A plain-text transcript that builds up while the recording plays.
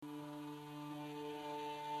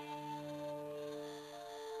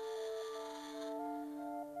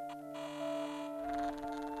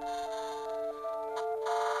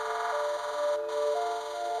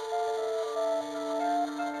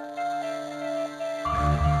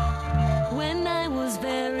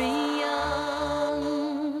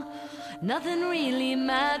Nothing really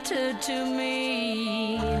mattered to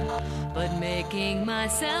me but making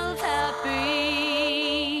myself happy.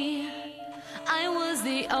 I was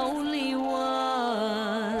the only one.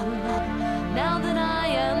 Now that I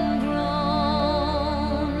am grown,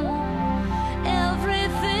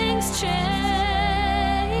 everything's changed.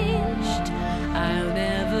 I'll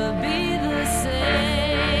never be the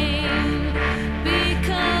same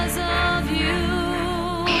because of you.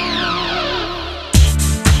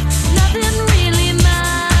 Nothing really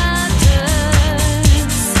matters.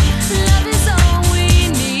 Love is all we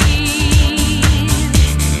need.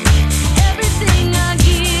 Everything I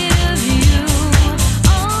give you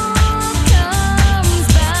all comes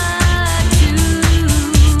back to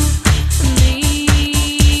me.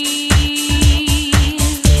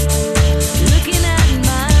 Looking at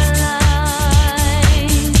my life,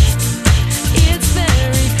 it's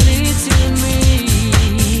very clear to me.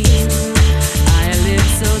 I live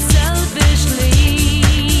so selfishly.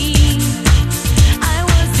 I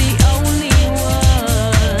was the only one.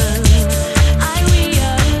 I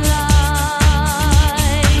realize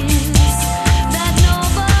that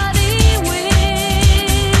nobody wins.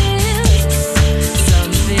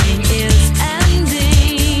 Something is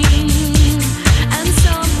ending and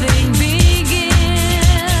something begins.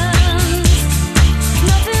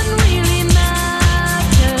 Nothing really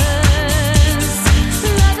matters.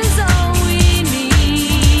 Love is all we need.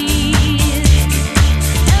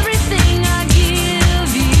 Everything I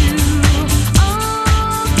give you all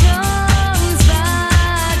comes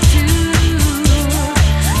back to.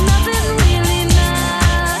 Nothing really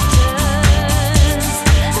matters.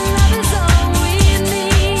 Love is all we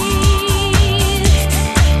need.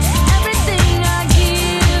 Everything I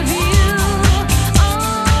give you all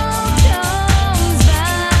comes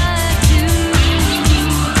back to me.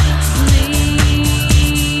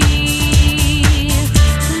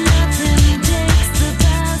 Nothing takes the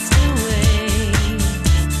past away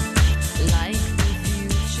like the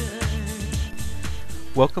future.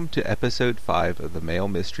 Welcome to episode 5 of the Male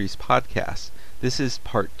Mysteries podcast. This is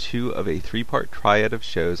part 2 of a 3-part triad of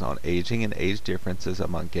shows on aging and age differences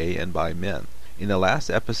among gay and bi men. In the last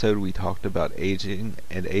episode we talked about aging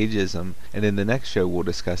and ageism, and in the next show we'll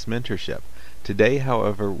discuss mentorship. Today,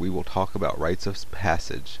 however, we will talk about rites of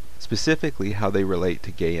passage, specifically how they relate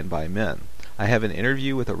to gay and bi men. I have an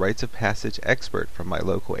interview with a rites of passage expert from my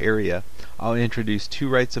local area. I'll introduce 2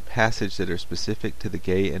 rites of passage that are specific to the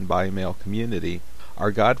gay and bi male community.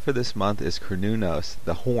 Our god for this month is Cernunnos,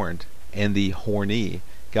 the horned, and the horny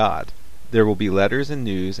god. There will be letters and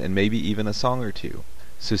news and maybe even a song or two.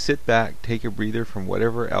 So sit back, take a breather from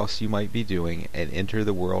whatever else you might be doing, and enter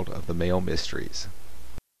the world of the male mysteries.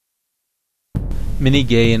 Many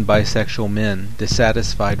gay and bisexual men,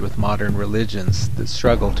 dissatisfied with modern religions that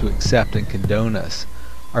struggle to accept and condone us,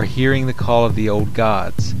 are hearing the call of the old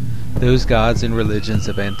gods, those gods and religions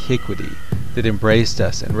of antiquity that embraced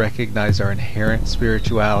us and recognized our inherent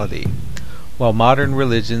spirituality. While modern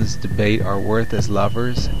religions debate our worth as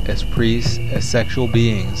lovers, as priests, as sexual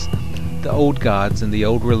beings, the old gods and the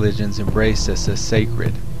old religions embraced us as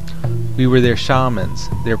sacred. We were their shamans,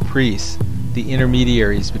 their priests, the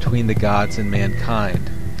intermediaries between the gods and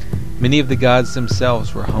mankind. Many of the gods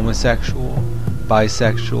themselves were homosexual,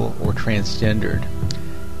 bisexual, or transgendered.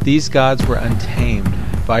 These gods were untamed,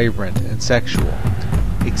 vibrant, and sexual.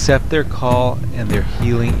 Accept their call and their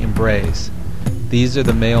healing embrace. These are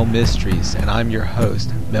the Male Mysteries, and I'm your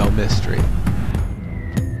host, Mel Mystery.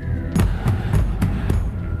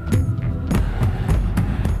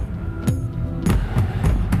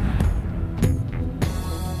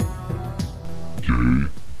 Gay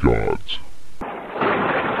gods.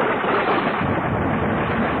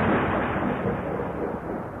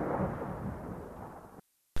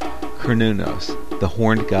 Cernunnos, the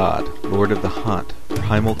horned god, lord of the hunt,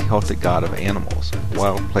 primal Celtic god of animals,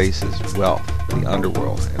 wild places, wealth, the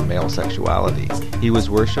underworld, and male sexuality. He was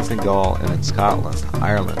worshipped in Gaul and in Scotland,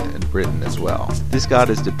 Ireland, and Britain as well. This god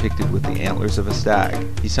is depicted with the antlers of a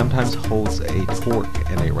stag. He sometimes holds a torque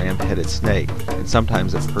and a ram-headed snake, and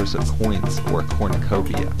sometimes a purse of coins or a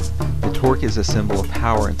cornucopia. The torque is a symbol of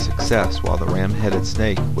power and success, while the ram-headed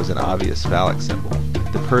snake was an obvious phallic symbol.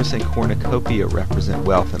 The purse and cornucopia represent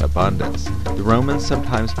wealth and abundance. The Romans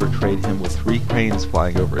sometimes portrayed him with 3 cranes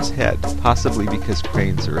flying over his head, possibly because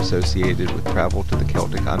cranes are associated with travel to the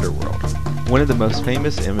Celtic underworld. One of the most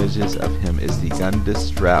famous images of him is the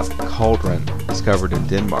Gundestrup cauldron discovered in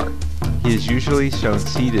Denmark. He is usually shown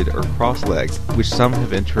seated or cross-legged, which some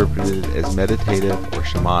have interpreted as meditative or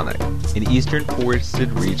shamanic. In eastern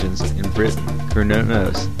forested regions in Britain,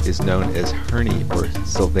 Cernunnos is known as Herni or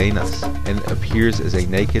Sylvanus, and appears as a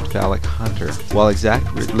naked phallic hunter. While exact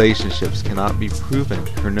relationships cannot be proven,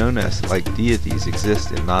 Cernunnos-like deities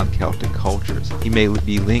exist in non-Celtic cultures. He may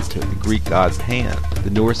be linked to the Greek god Pan, the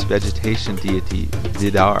Norse vegetation deity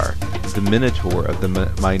Vidar, the Minotaur of the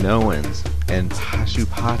Minoans, and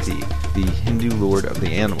Pashupati, the Hindu lord of the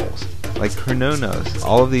animals. Like Cernunnos,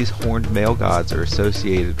 all of these horned male gods are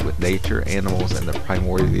associated with nature, animals, and the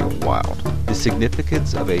primordial wild. The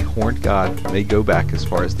significance of a horned god may go back as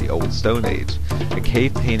far as the Old Stone Age. A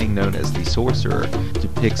cave painting known as the Sorcerer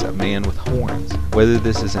depicts a man with horns. Whether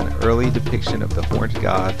this is an early depiction of the horned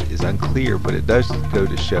god is unclear, but it does go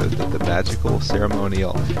to show that the magical,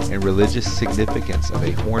 ceremonial, and religious significance of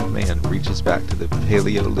a horned man reaches back to the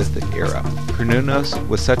Paleolithic era. Cernunnos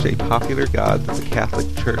was such a popular god that the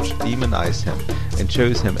Catholic Church demonized him and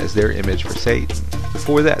chose him as their image for Satan.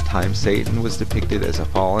 Before that time, Satan was depicted as a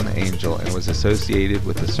fallen angel and was associated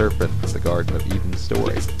with the serpent from the Garden of Eden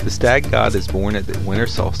story. The stag god is born at the winter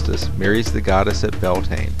solstice, marries the goddess at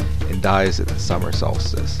Beltane, and dies at the summer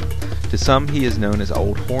solstice. To some, he is known as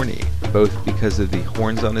Old Horny, both because of the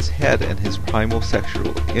horns on his head and his primal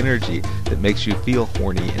sexual energy that makes you feel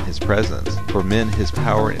horny in his presence. For men, his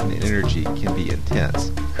power and energy can be intense.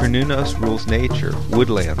 Cernunnos rules nature,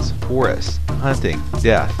 woodlands, forests, hunting,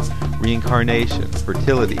 death, reincarnation,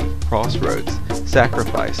 fertility, crossroads,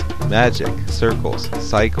 sacrifice, magic, circles,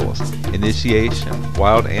 cycles, initiation,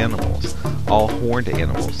 wild animals, all horned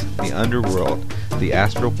animals, the underworld, the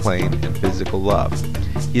astral plane, and physical love.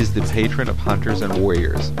 He is the patron of hunters and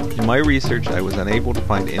warriors. In my research, I was unable to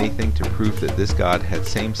find anything to prove that this god had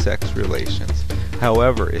same-sex relations.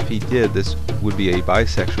 However, if he did, this would be a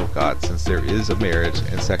bisexual god, since there is a marriage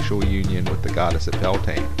and sexual union with the goddess at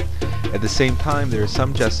Beltane. At the same time, there is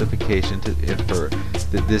some justification to infer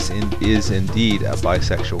that this is indeed a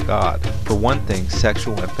bisexual god. For one thing,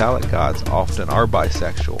 sexual and phallic gods often are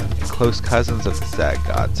bisexual, and close cousins of the stag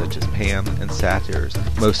god, such as Pan and Satyrs,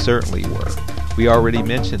 most certainly were. We already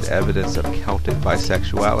mentioned evidence of Celtic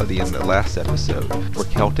bisexuality in the last episode, where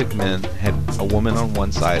Celtic men had a woman on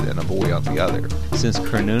one side and a boy on the other. Since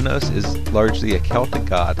Cernunnos is largely a Celtic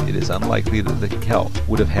god, it is unlikely that the Celt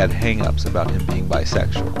would have had hang-ups about him being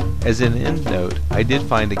bisexual. As an end note, I did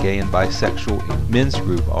find a gay and bisexual men's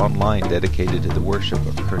group online dedicated to the worship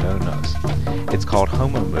of Cernunnos. It's called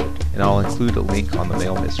Homo Moot, and I'll include a link on the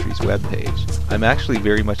Male Mysteries webpage. I'm actually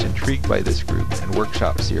very much intrigued by this group and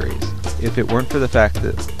workshop series. If it weren't for the fact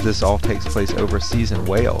that this all takes place overseas in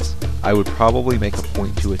Wales, I would probably make a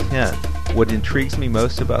point to attend. What intrigues me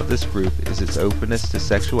most about this group is its openness to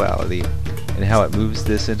sexuality and how it moves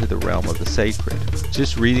this into the realm of the sacred.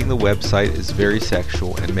 Just reading the website is very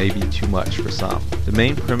sexual and may be too much for some. The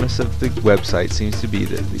main premise of the website seems to be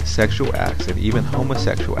that the sexual acts and even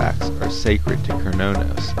homosexual acts are sacred to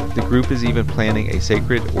Cernunnos. The group is even planning a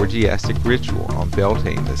sacred orgiastic ritual on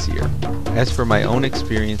Beltane this year. As for my own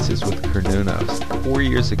experiences with Cernunnos, 4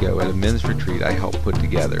 years ago at a men's retreat I helped put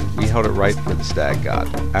together, we held a rite for the stag god.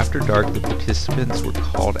 After dark, the participants were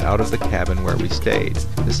called out of the cabin where we stayed.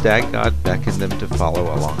 The stag god beckoned them to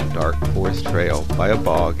follow along a dark forest trail by a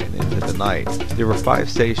bog and into the night. There were 5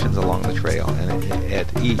 stations along the trail, and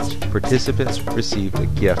at each, participants received a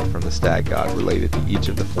gift from the stag god related to each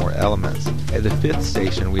of the 4 elements. At the 5th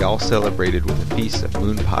station, we all celebrated with a feast of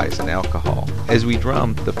moon pies and alcohol. As we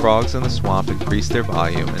drummed, the frogs in the swamp increased their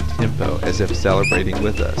volume and tempo as if celebrating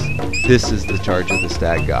with us. This is the charge of the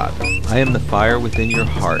stag god. I am the fire within your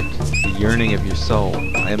heart, the yearning of your soul.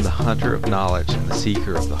 I am the hunter of knowledge and the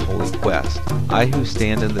seeker of the holy quest. I who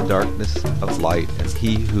stand in the darkness of light, and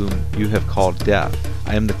he whom you have called death.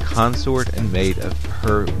 I am the consort and mate of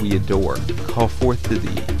her we adore. Call forth to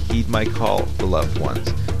thee, heed my call, beloved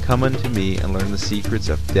ones. Come unto me and learn the secrets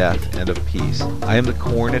of death and of peace. I am the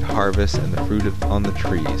corn at harvest and the fruit on the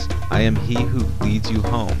trees. I am he who leads you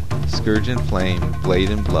home. Scourge and flame, blade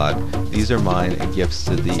and blood, these are mine and gifts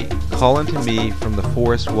to thee. Call unto me from the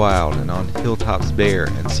forest wild and on hilltops bare,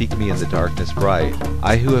 and seek me in the darkness bright.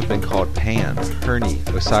 I who have been called Pan, Herni,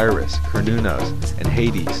 Osiris, Cernunnos, and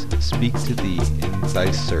Hades, speak to thee in thy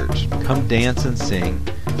search. Come dance and sing,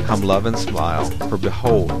 come love and smile, for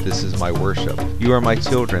behold, this is my worship. You are my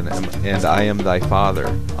children, and I am thy father.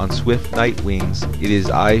 On swift night wings, it is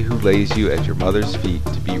I who lays you at your mother's feet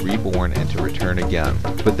to be reborn and to return again.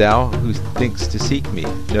 But thou Thou who thinks to seek me,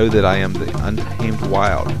 know that I am the untamed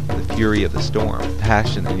wild, the fury of the storm,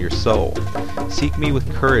 passion in your soul. Seek me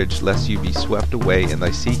with courage, lest you be swept away in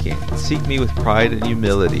thy seeking. Seek me with pride and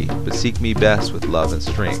humility, but seek me best with love and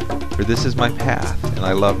strength. For this is my path, and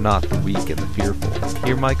I love not the weak and the fearful.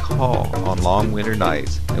 Hear my call on long winter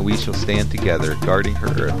nights, and we shall stand together, guarding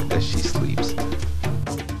her earth as she sleeps.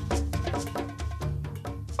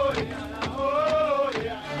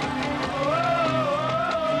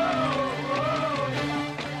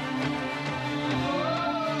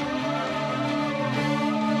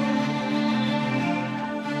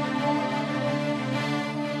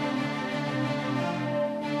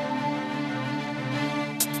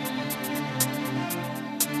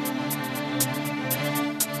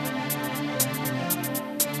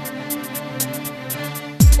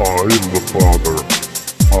 I am the Father.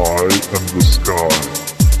 I am the sky.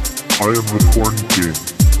 I am the Corn King,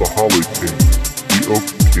 the Holly King, the Oak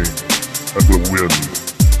King, and the Wind.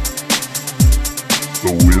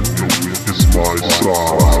 The wind is my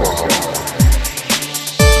side.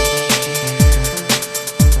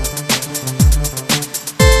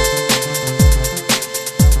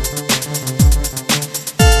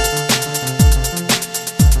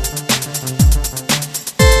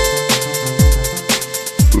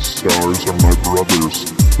 The stars are my brothers,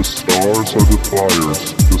 the stars are the fires,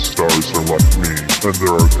 the stars are like me, and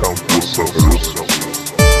there are countless others.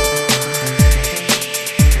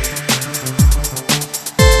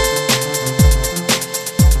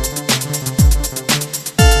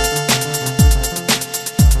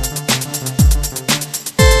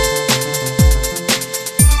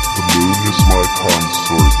 The moon is my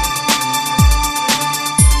consort.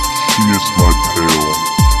 She is my pale,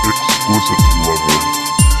 exquisite lover.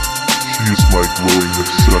 She is my glowing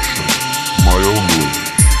obsession, my only.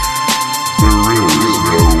 There is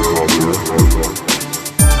no other.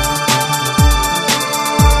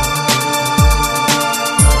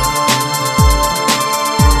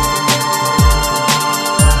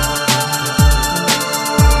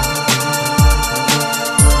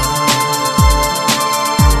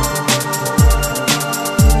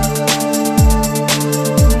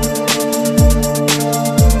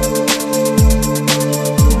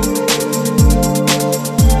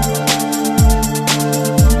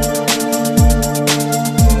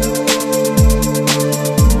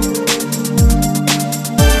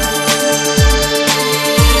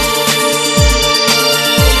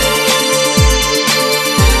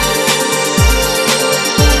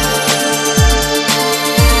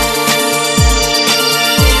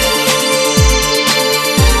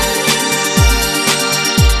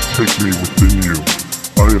 Take me within you.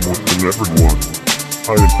 I am within everyone.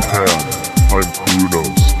 I am Pan. I am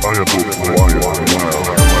Kronos. I am both lion and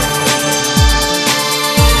lamb.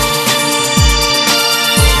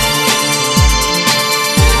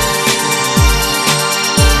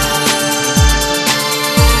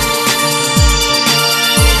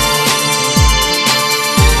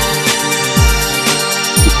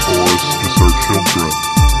 The forest is our children.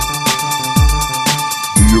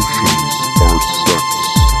 The oceans our sex.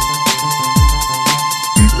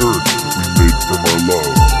 The earth we made from our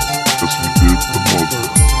love, as we did the mother.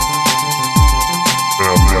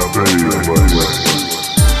 And they are my race.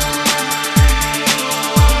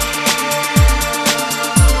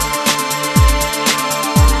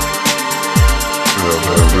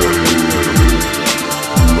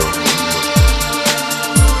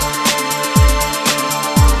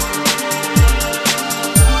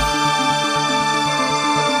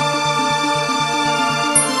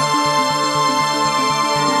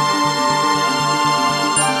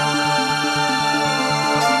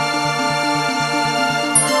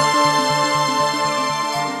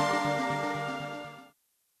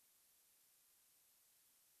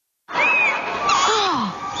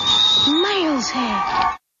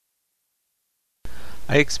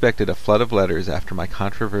 I expected a flood of letters after my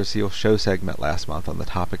controversial show segment last month on the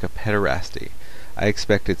topic of pederasty. I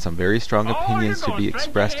expected some very strong opinions to be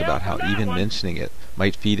expressed about how even mentioning it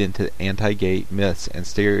might feed into anti-gay myths and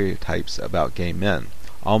stereotypes about gay men.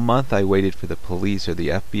 All month I waited for the police or the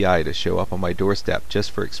FBI to show up on my doorstep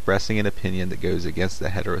just for expressing an opinion that goes against the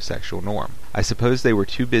heterosexual norm. I suppose they were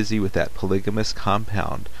too busy with that polygamous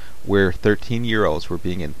compound where 13-year-olds were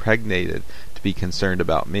being impregnated to be concerned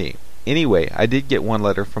about me. Anyway, I did get one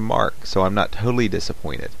letter from Mark, so I'm not totally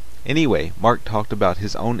disappointed. Anyway, Mark talked about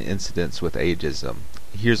his own incidents with ageism.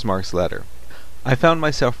 Here's Mark's letter. I found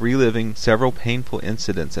myself reliving several painful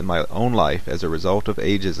incidents in my own life as a result of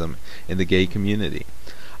ageism in the gay community.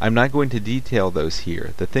 I'm not going to detail those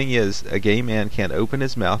here. The thing is, a gay man can't open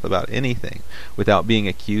his mouth about anything without being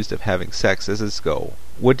accused of having sex as his goal.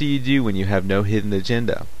 What do you do when you have no hidden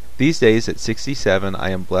agenda? These days, at 67,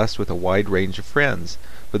 I am blessed with a wide range of friends,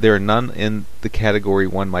 but there are none in the category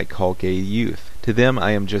one might call gay youth. To them,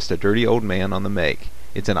 I am just a dirty old man on the make.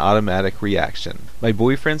 It's an automatic reaction. My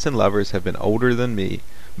boyfriends and lovers have been older than me.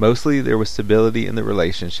 Mostly there was stability in the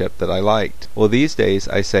relationship that I liked. Well, these days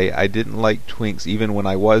I say I didn't like twinks even when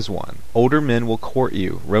I was one. Older men will court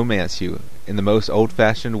you, romance you, in the most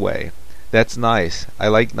old-fashioned way. That's nice. I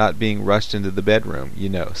like not being rushed into the bedroom,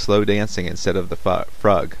 slow dancing instead of the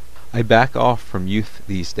frug. I back off from youth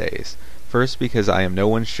these days. First because I am no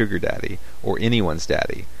one's sugar daddy, or anyone's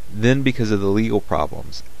daddy. Then because of the legal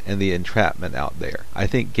problems and the entrapment out there. I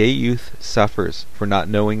think gay youth suffers for not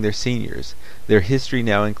knowing their seniors. Their history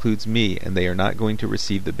now includes me, and they are not going to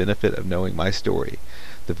receive the benefit of knowing my story,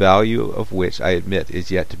 the value of which I admit is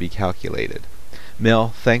yet to be calculated.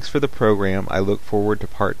 Mel, thanks for the program. I look forward to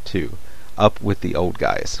part 2. Up with the old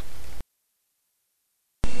guys.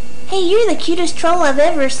 Hey, you're the cutest troll I've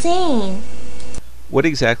ever seen. What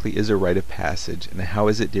exactly is a rite of passage, and how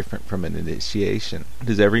is it different from an initiation?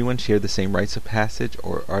 Does everyone share the same rites of passage,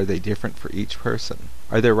 or are they different for each person?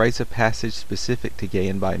 Are there rites of passage specific to gay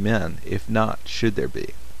and bi men? If not, should there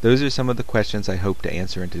be? Those are some of the questions I hope to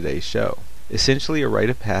answer in today's show. Essentially, a rite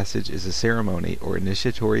of passage is a ceremony or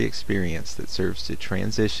initiatory experience that serves to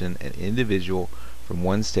transition an individual from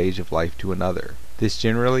one stage of life to another. This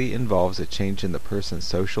generally involves a change in the person's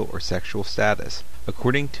social or sexual status.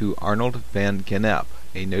 According to Arnold van Gennep,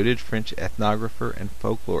 a noted French ethnographer and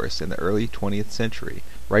folklorist in the early 20th century,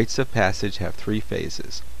 rites of passage have 3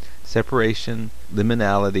 phases: separation,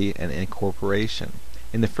 liminality, and incorporation.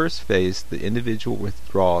 In the first phase, the individual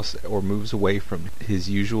withdraws or moves away from his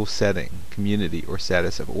usual setting, community, or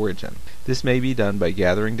status of origin. This may be done by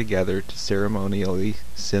gathering together to ceremonially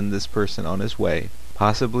send this person on his way,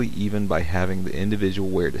 possibly even by having the individual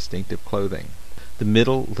wear distinctive clothing. The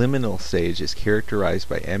middle, liminal stage is characterized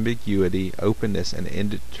by ambiguity, openness, and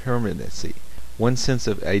indeterminacy. One's sense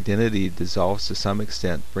of identity dissolves to some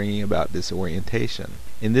extent, bringing about disorientation.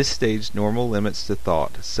 In this stage, normal limits to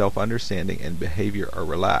thought, self-understanding, and behavior are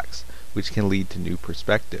relaxed, which can lead to new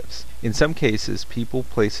perspectives. In some cases, people,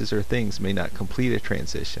 places, or things may not complete a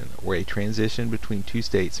transition, or a transition between 2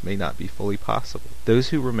 states may not be fully possible. Those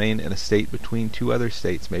who remain in a state between 2 other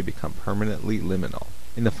states may become permanently liminal.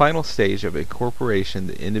 In the final stage of incorporation,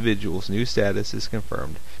 the individual's new status is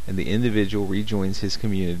confirmed, and the individual rejoins his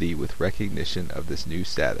community with recognition of this new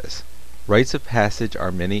status. Rites of passage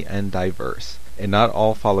are many and diverse, and not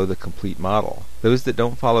all follow the complete model. Those that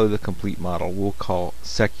don't follow the complete model we'll call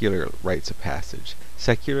secular rites of passage.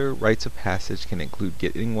 Secular rites of passage can include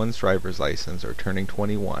getting one's driver's license or turning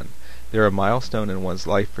 21. They're a milestone in one's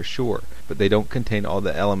life for sure, but they don't contain all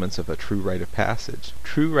the elements of a true rite of passage.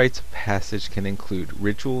 True rites of passage can include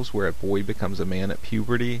rituals where a boy becomes a man at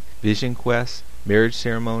puberty, vision quests, marriage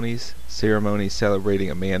ceremonies, ceremonies celebrating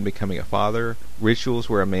a man becoming a father, rituals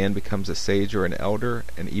where a man becomes a sage or an elder,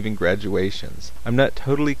 and even graduations. I'm not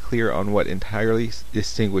totally clear on what entirely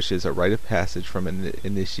distinguishes a rite of passage from an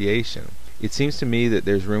initiation. It seems to me that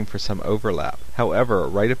there's room for some overlap. However, a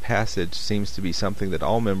rite of passage seems to be something that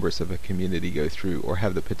all members of a community go through or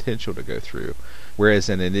have the potential to go through, whereas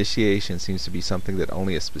an initiation seems to be something that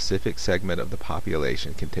only a specific segment of the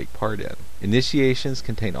population can take part in. Initiations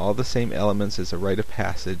contain all the same elements as a rite of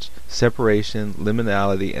passage: separation,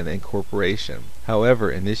 liminality, and incorporation. However,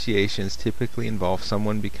 initiations typically involve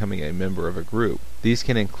someone becoming a member of a group. These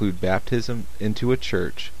can include baptism into a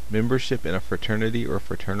church, membership in a fraternity or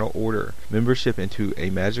fraternal order, membership into a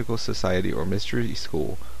magical society or mystery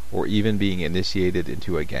school, or even being initiated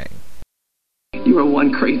into a gang. You are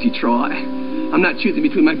one crazy troll. I'm not choosing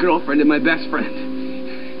between my girlfriend and my best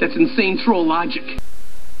friend. That's insane troll logic.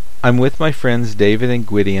 I'm with my friends David and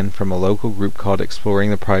Gwydion from a local group called Exploring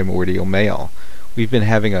the Primordial Male. We've been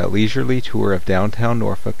having a leisurely tour of downtown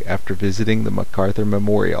Norfolk after visiting the MacArthur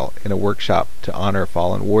Memorial in a workshop to honor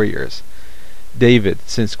fallen warriors. David,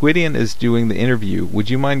 since Gwydion is doing the interview, would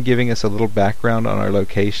you mind giving us a little background on our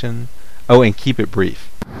location? Oh, and keep it brief.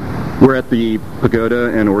 We're at the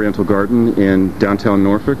Pagoda and Oriental Garden in downtown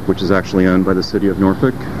Norfolk, which is actually owned by the city of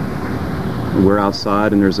Norfolk. We're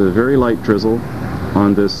outside, and there's a very light drizzle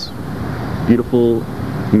on this beautiful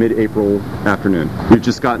mid-April afternoon. We've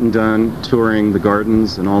just gotten done touring the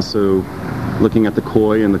gardens and also looking at the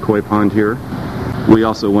koi and the koi pond here. We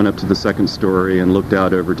also went up to the second story and looked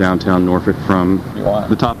out over downtown Norfolk from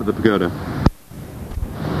the top of the pagoda.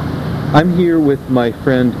 I'm here with my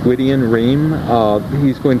friend Gwydion Ream.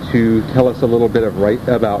 He's going to tell us a little bit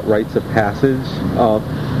about rites of passage.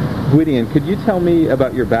 Gwydion, could you tell me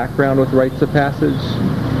about your background with rites of passage?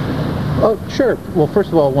 Oh, sure. Well, first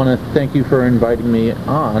of all, I want to thank you for inviting me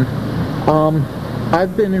on.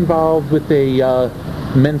 I've been involved with a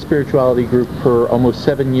men's spirituality group for almost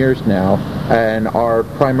 7 years now, and our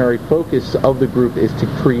primary focus of the group is to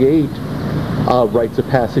create rites of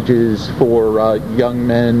passages for young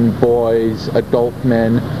men, boys, adult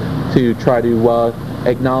men, to try to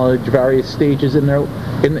acknowledge various stages in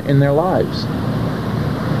their lives.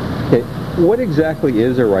 Okay. What exactly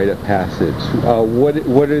is a rite of passage? What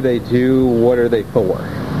do they do? What are they for?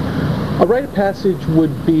 A rite of passage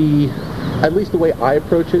would be, at least the way I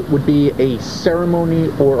approach it, would be a ceremony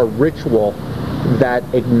or a ritual that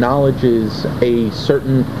acknowledges a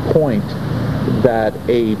certain point that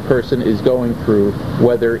a person is going through,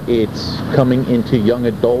 whether it's coming into young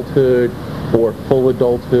adulthood or full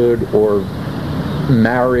adulthood or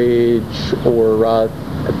marriage, or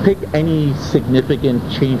pick any significant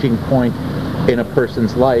changing point in a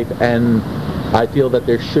person's life, and I feel that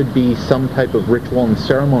there should be some type of ritual and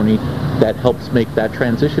ceremony that helps make that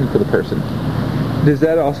transition for the person. Does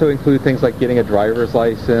that also include things like getting a driver's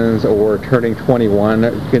license or turning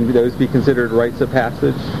 21? Can those be considered rites of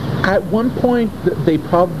passage? At one point, they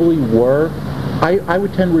probably were. I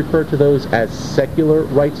would tend to refer to those as secular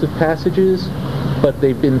rites of passages, but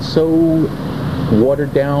they've been so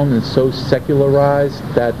watered down and so secularized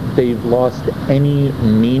that they've lost any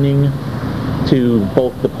meaning to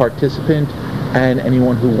both the participant and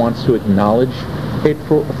anyone who wants to acknowledge it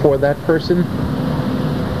for that person.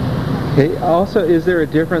 Okay. Also, is there a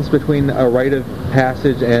difference between a rite of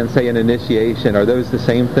passage and, say, an initiation? Are those the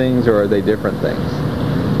same things, or are they different things?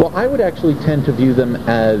 Well, I would actually tend to view them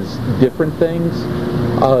as different things.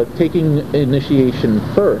 Taking initiation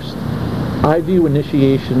first, I view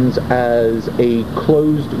initiations as a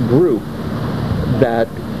closed group that,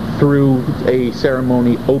 through a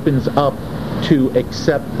ceremony, opens up to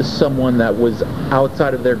accept someone that was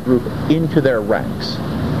outside of their group into their ranks.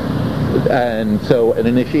 And so an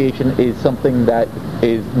initiation is something that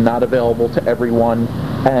is not available to everyone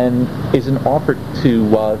and isn't offered to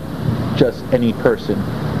just any person,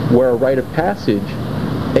 where a rite of passage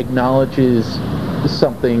acknowledges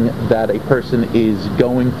something that a person is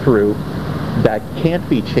going through that can't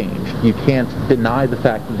be changed. You can't deny the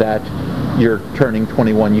fact that you're turning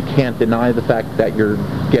 21. You can't deny the fact that you're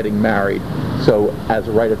getting married. So as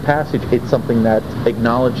a rite of passage, it's something that's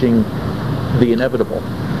acknowledging the inevitable.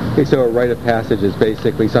 Okay, so a rite of passage is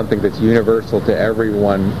basically something that's universal to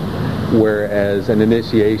everyone, whereas an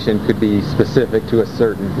initiation could be specific to a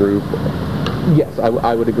certain group. Yes,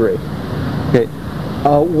 I would agree. Okay.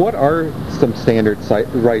 What are some standard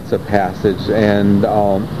rites of passage, and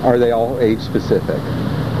are they all age-specific?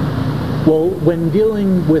 Well, when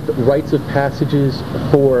dealing with rites of passages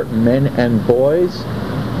for men and boys,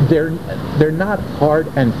 they're not hard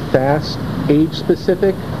and fast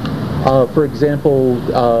age-specific. For example,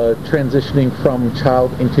 transitioning from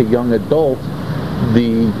child into young adult,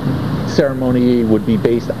 the ceremony would be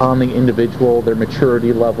based on the individual, their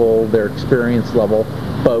maturity level, their experience level,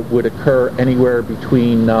 but would occur anywhere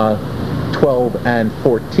between 12 and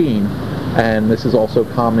 14. And this is also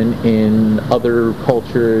common in other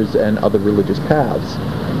cultures and other religious paths.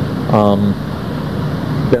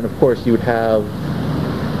 Then, of course, you would have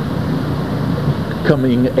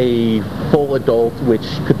becoming a full adult, which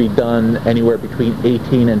could be done anywhere between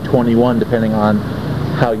 18 and 21, depending on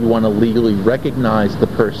how you want to legally recognize the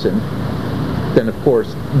person. Then, of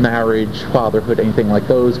course, marriage, fatherhood, anything like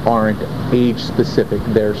those aren't age-specific.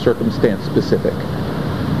 They're circumstance-specific.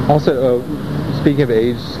 Also, speaking of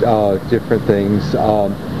age, different things,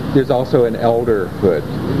 there's also an elderhood,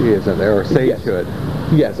 isn't there, or sagehood?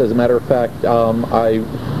 Yes, as a matter of fact, I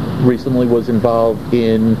recently was involved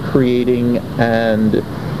in creating and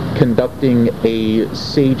conducting a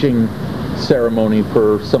saging ceremony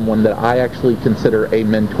for someone that I actually consider a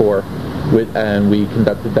mentor, and we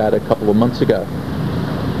conducted that a couple of months ago.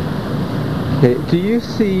 Okay. Do you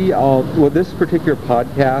see, this particular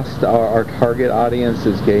podcast, our target audience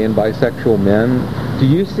is gay and bisexual men. Do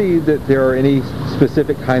you see that there are any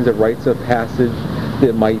specific kinds of rites of passage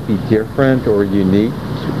that might be different or unique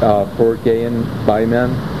for gay and bi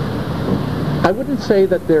men? I wouldn't say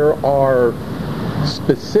that there are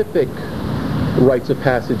specific rites of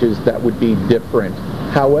passages that would be different.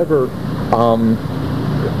 However,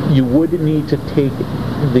 you would need to take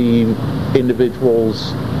the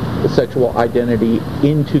individual's sexual identity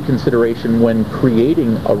into consideration when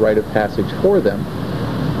creating a rite of passage for them.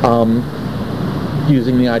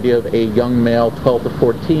 Using the idea of a young male, 12 to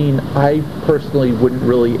 14, I personally wouldn't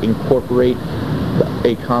really incorporate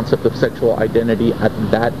a concept of sexual identity at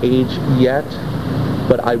that age yet,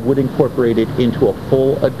 but I would incorporate it into a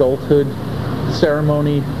full adulthood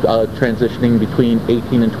ceremony, transitioning between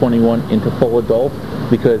 18 and 21 into full adult,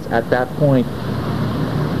 because at that point,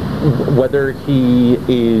 whether he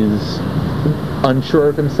is unsure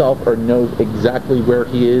of himself or knows exactly where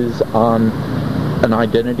he is on an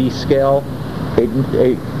identity scale,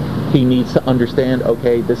 he needs to understand,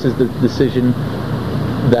 okay, this is the decision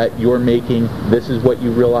that you're making, this is what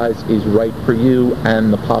you realize is right for you,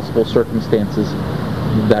 and the possible circumstances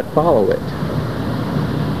that follow it.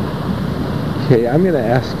 Okay, I'm going to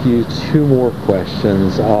ask you two more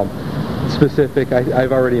questions. Specific,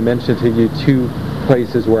 I've already mentioned to you two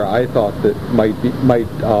places where I thought that might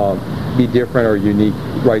be different or unique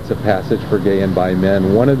rites of passage for gay and bi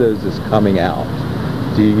men. One of those is coming out.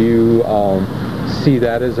 Do you see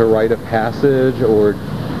that as a rite of passage, or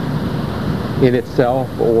in itself,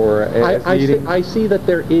 or as needing? I see that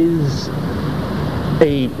there is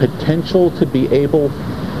a potential to be able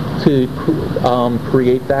to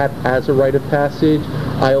create that as a rite of passage.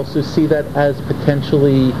 I also see that as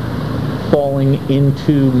potentially falling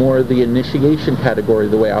into more of the initiation category,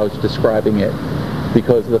 the way I was describing it,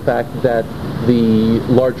 because of the fact that the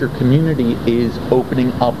larger community is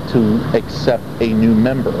opening up to accept a new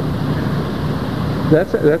member.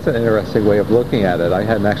 That's an interesting way of looking at it. I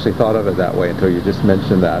hadn't actually thought of it that way until you just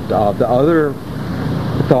mentioned that. The other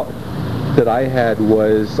thought that I had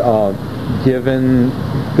was, given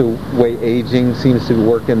the way aging seems to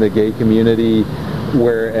work in the gay community,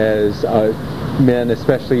 whereas men,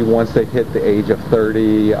 especially once they hit the age of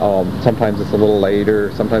 30, sometimes it's a little later,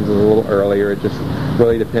 sometimes it's a little earlier. It just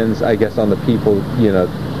really depends, I guess, on the people,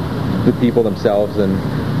 the people themselves and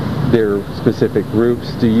their specific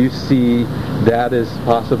groups. Do you see that as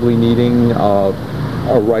possibly needing a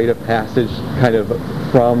rite of passage, kind of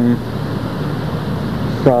from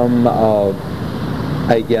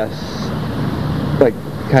I guess, like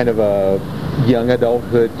kind of a young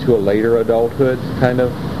adulthood to a later adulthood kind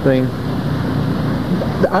of thing?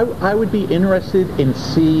 I would be interested in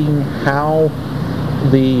seeing how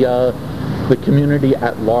the community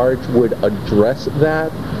at large would address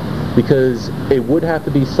that, because it would have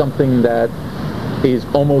to be something that is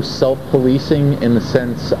almost self-policing, in the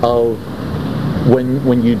sense of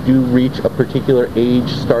when you do reach a particular age,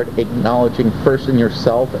 start acknowledging first in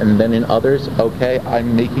yourself and then in others, okay,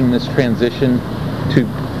 I'm making this transition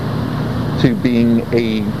to being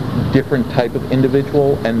a different type of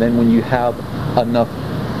individual, and then when you have enough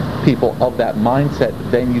people of that mindset,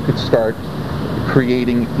 then you could start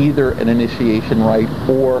creating either an initiation rite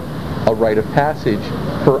or a rite of passage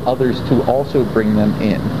for others to also bring them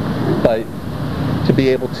in. But to be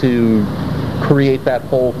able to create that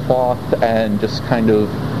whole cloth and just kind of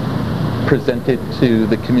present it to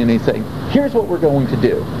the community saying, here's what we're going to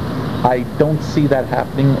do, I don't see that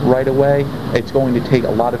happening right away. It's going to take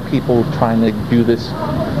a lot of people trying to do this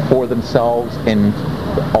for themselves, and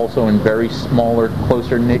also in very smaller,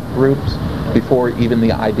 closer knit groups, before even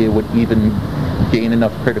the idea would even gain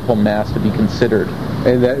enough critical mass to be considered.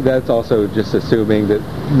 And that's also just assuming that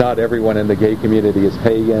not everyone in the gay community is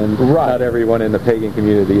pagan. Right. Not everyone in the pagan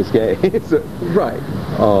community is gay. So, right.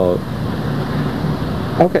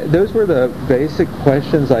 Okay, those were the basic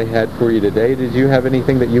questions I had for you today. Did you have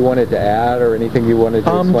anything that you wanted to add, or anything you wanted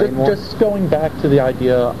to explain more? Just going back to the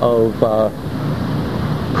idea of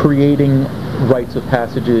creating rites of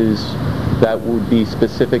passages that would be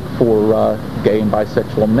specific for gay and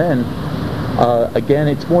bisexual men. Again,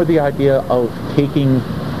 it's more the idea of taking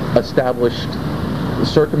established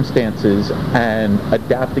circumstances and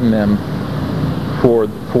adapting them for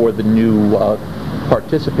the new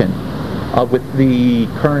participant. With the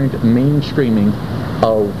current mainstreaming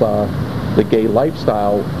of the gay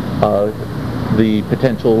lifestyle, the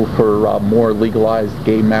potential for more legalized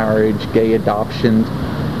gay marriage, gay adoption,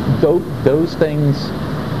 those things,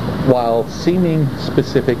 while seeming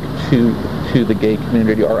specific to the gay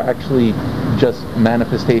community, are actually just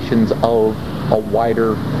manifestations of a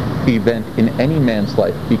wider event in any man's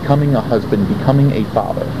life, becoming a husband, becoming a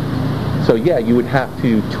father. So yeah, you would have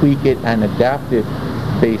to tweak it and adapt it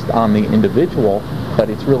based on the individual, but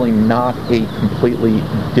it's really not a completely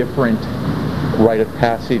different rite of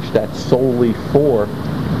passage that's solely for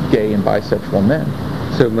gay and bisexual men.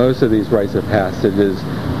 So most of these rites of passages,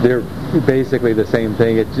 they're basically the same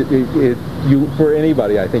thing. For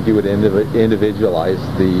anybody, I think you would individualize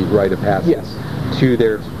the rite of passage, yes, to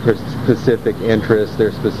their specific interests,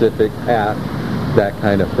 their specific path, that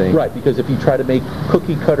kind of thing. Right, because if you try to make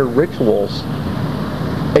cookie-cutter rituals,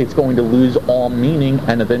 it's going to lose all meaning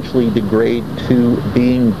and eventually degrade to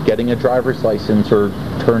getting a driver's license or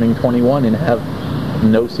turning 21 and have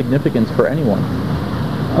no significance for anyone.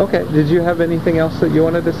 Okay, did you have anything else that you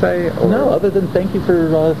wanted to say? Or? No, other than thank you for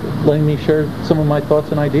letting me share some of my thoughts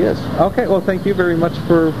and ideas. Okay, well, thank you very much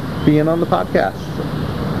for being on the podcast.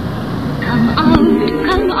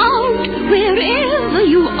 Come out, wherever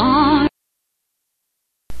you are.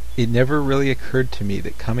 It never really occurred to me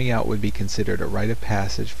that coming out would be considered a rite of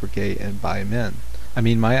passage for gay and bi men. I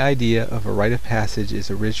mean, my idea of a rite of passage is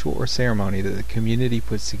a ritual or ceremony that the community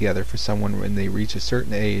puts together for someone when they reach a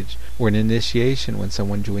certain age, or an initiation when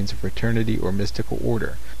someone joins a fraternity or mystical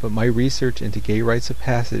order. But my research into gay rites of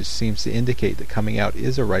passage seems to indicate that coming out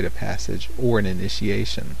is a rite of passage or an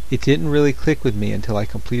initiation. It didn't really click with me until I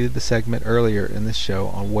completed the segment earlier in the show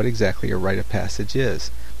on what exactly a rite of passage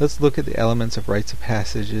is. Let's look at the elements of rites of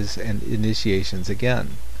passages and initiations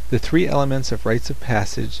again. The three elements of rites of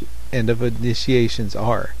passage and of initiations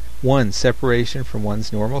are: 1. Separation from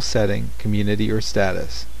one's normal setting, community, or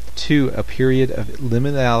status. 2. A period of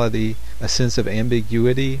liminality, a sense of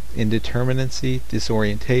ambiguity, indeterminacy,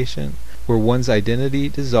 disorientation, where one's identity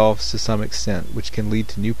dissolves to some extent, which can lead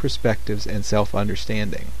to new perspectives and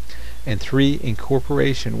self-understanding. And 3.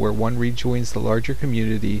 Incorporation, where one rejoins the larger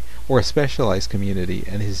community or a specialized community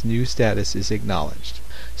and his new status is acknowledged.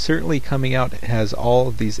 Certainly coming out has all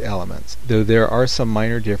of these elements, though there are some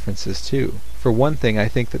minor differences too. For one thing, I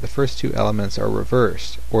think that the first two elements are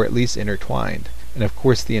reversed, or at least intertwined, and of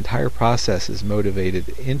course the entire process is motivated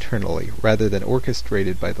internally rather than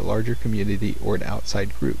orchestrated by the larger community or an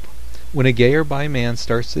outside group. When a gay or bi man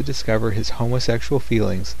starts to discover his homosexual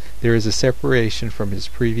feelings, there is a separation from his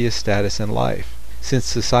previous status in life. Since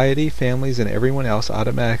society, families, and everyone else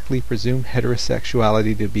automatically presume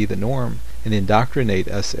heterosexuality to be the norm and indoctrinate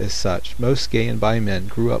us as such, most gay and bi men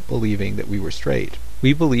grew up believing that we were straight.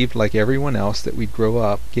 We believed, like everyone else, that we'd grow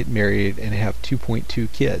up, get married, and have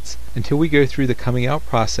 2.2 kids. Until we go through the coming out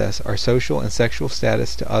process, our social and sexual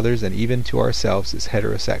status to others and even to ourselves is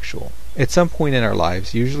heterosexual. At some point in our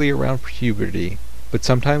lives, usually around puberty, but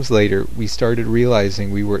sometimes later, we started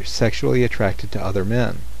realizing we were sexually attracted to other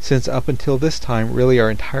men. Since up until this time, really our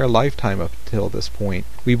entire lifetime up until this point,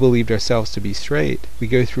 we believed ourselves to be straight, we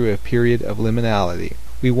go through a period of liminality.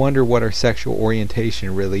 We wonder what our sexual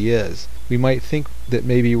orientation really is. We might think that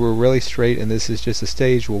maybe we're really straight and this is just a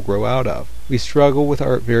stage we'll grow out of. We struggle with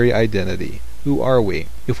our very identity. Who are we?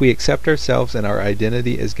 If we accept ourselves and our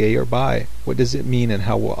identity as gay or bi, what does it mean and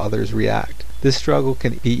how will others react? This struggle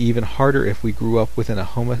can be even harder if we grew up within a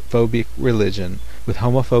homophobic religion, with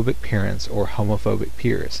homophobic parents or homophobic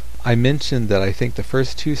peers. I mentioned that I think the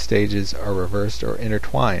first two stages are reversed or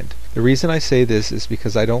intertwined. The reason I say this is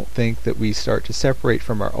because I don't think that we start to separate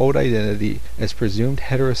from our old identity as presumed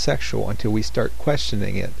heterosexual until we start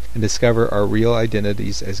questioning it and discover our real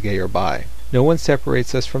identities as gay or bi. No one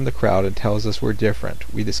separates us from the crowd and tells us we're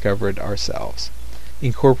different. We discover it ourselves.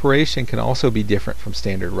 Incorporation can also be different from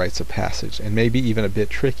standard rites of passage, and maybe even a bit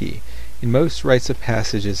tricky. In most rites of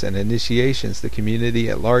passages and initiations, the community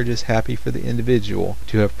at large is happy for the individual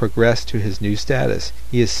to have progressed to his new status.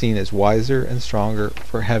 He is seen as wiser and stronger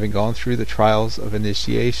for having gone through the trials of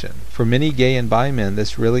initiation. For many gay and bi men,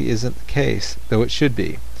 this really isn't the case, though it should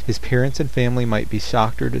be. His parents and family might be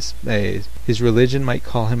shocked or dismayed. His religion might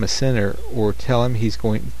call him a sinner or tell him he's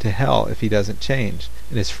going to hell if he doesn't change,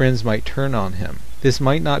 and his friends might turn on him. This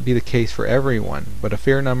might not be the case for everyone, but a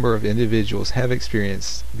fair number of individuals have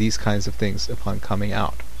experienced these kinds of things upon coming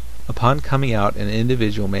out. Upon coming out, an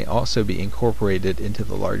individual may also be incorporated into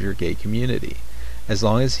the larger gay community, as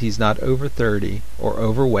long as he's not over 30 or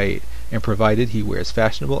overweight, and provided he wears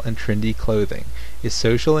fashionable and trendy clothing, is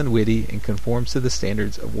social and witty, and conforms to the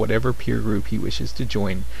standards of whatever peer group he wishes to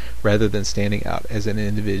join, rather than standing out as an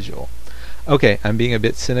individual. Okay, I'm being a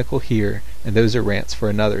bit cynical here, and those are rants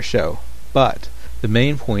for another show, but the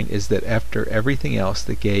main point is that after everything else,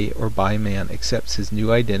 the gay or bi man accepts his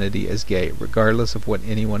new identity as gay, regardless of what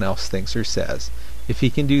anyone else thinks or says. If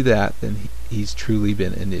he can do that, then he's truly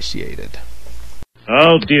been initiated.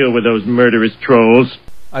 I'll deal with those murderous trolls.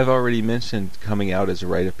 I've already mentioned coming out as a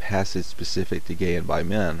rite of passage specific to gay and bi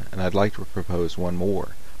men, and I'd like to propose one more.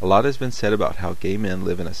 A lot has been said about how gay men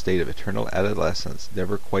live in a state of eternal adolescence,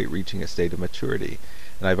 never quite reaching a state of maturity,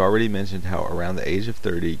 and I've already mentioned how around the age of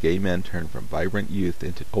 30, gay men turn from vibrant youth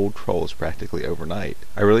into old trolls practically overnight.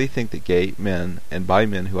 I really think that gay men and bi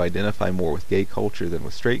men who identify more with gay culture than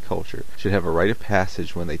with straight culture should have a rite of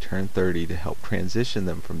passage when they turn 30 to help transition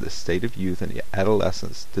them from the state of youth and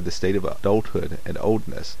adolescence to the state of adulthood and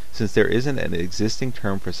oldness. Since there isn't an existing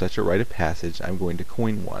term for such a rite of passage, I'm going to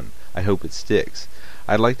coin one. I hope it sticks.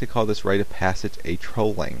 I'd like to call this rite of passage a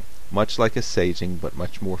trolling, much like a saging but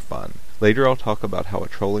much more fun. Later I'll talk about how a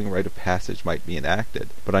trolling rite of passage might be enacted,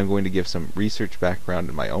 but I'm going to give some research background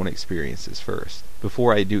and my own experiences first.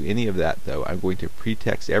 Before I do any of that, though, I'm going to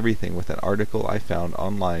pretext everything with an article I found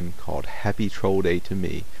online called Happy Troll Day to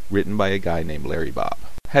Me, written by a guy named Larry Bob.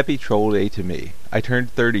 Happy Troll Day to me. I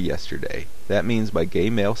turned 30 yesterday. That means by gay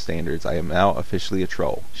male standards I am now officially a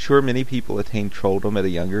troll. Sure, many people attain trolldom at a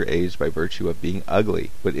younger age by virtue of being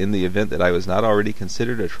ugly, but in the event that I was not already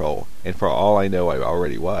considered a troll, and for all I know I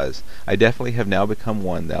already was, I definitely have now become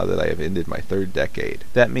one now that I have ended my 3rd decade.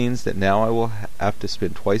 That means that now I will have to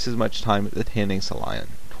spend twice as much time at the tanning salon,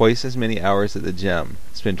 twice as many hours at the gym,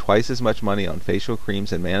 spend twice as much money on facial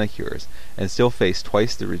creams and manicures, and still face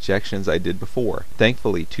twice the rejections I did before.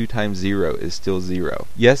 Thankfully, 2 times 0 is still 0.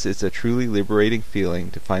 Yes, it's a truly liberating feeling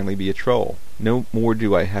to finally be a troll. No more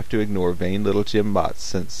do I have to ignore vain little gym bots,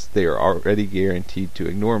 since they are already guaranteed to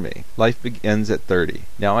ignore me. Life begins at 30.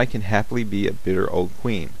 Now I can happily be a bitter old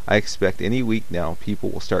queen. I expect any week now people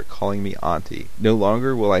will start calling me auntie. No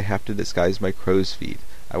longer will I have to disguise my crow's feet.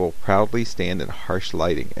 I will proudly stand in harsh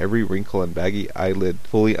lighting, every wrinkle and baggy eyelid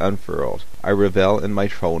fully unfurled. I revel in my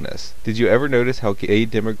trollness. Did you ever notice how gay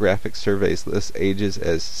demographic surveys list ages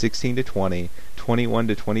as 16 to 20, 21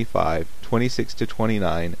 to 25, 26 to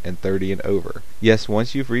 29, and 30 and over? Yes,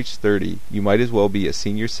 once you've reached 30, you might as well be a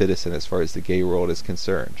senior citizen as far as the gay world is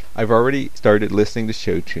concerned. I've already started listening to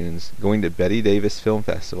show tunes, going to Betty Davis film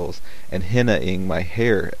festivals, and henna-ing my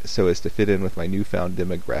hair so as to fit in with my newfound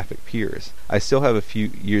demographic peers. I still have a few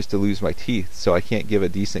years to lose my teeth, so I can't give a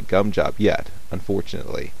decent gum job yet,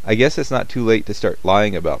 unfortunately. I guess it's not too late to start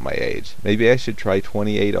lying about my age. Maybe I should try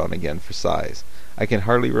 28 on again for size. I can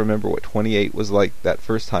hardly remember what 28 was like that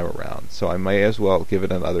first time around, so I may as well give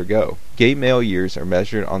it another go. Gay male years are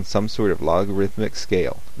measured on some sort of logarithmic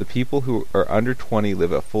scale. The people who are under 20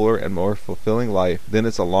 live a fuller and more fulfilling life, then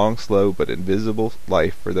it's a long, slow, but invisible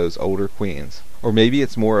life for those older queens. Or maybe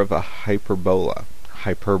it's more of a hyperbola.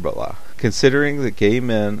 Considering that gay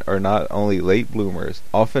men are not only late bloomers,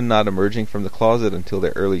 often not emerging from the closet until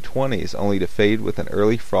their early 20s, only to fade with an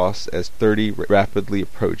early frost as 30 rapidly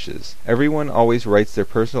approaches. Everyone always writes their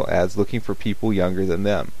personal ads looking for people younger than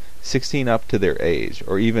them, 16 up to their age,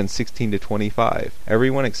 or even 16 to 25.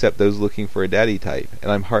 Everyone except those looking for a daddy type,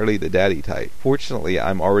 and I'm hardly the daddy type. Fortunately,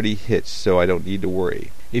 I'm already hitched, so I don't need to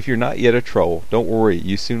worry. If you're not yet a troll, don't worry,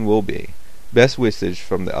 you soon will be. Best wishes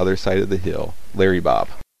from the other side of the hill, Larry Bob.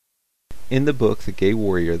 In the book The Gay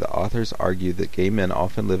Warrior, the authors argue that gay men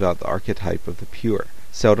often live out the archetype of the pure,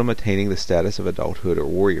 seldom attaining the status of adulthood or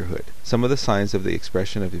warriorhood. Some of the signs of the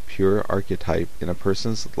expression of the pure archetype in a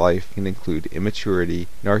person's life can include immaturity,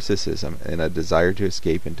 narcissism, and a desire to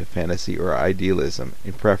escape into fantasy or idealism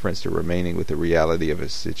in preference to remaining with the reality of a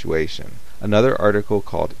situation. Another article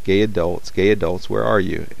called Gay Adults, Where Are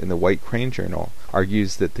You? In the White Crane Journal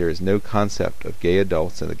argues that there is no concept of gay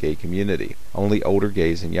adults in the gay community, only older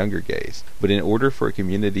gays and younger gays. But in order for a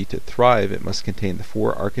community to thrive, it must contain the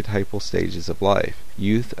 4 archetypal stages of life: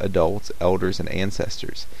 youth, adults, elders, and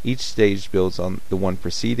ancestors. Each stage builds on the one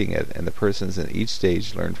preceding it, and the persons in each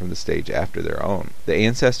stage learn from the stage after their own. The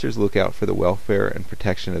ancestors look out for the welfare and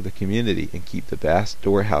protection of the community and keep the vast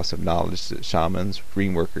storehouse of knowledge that shamans,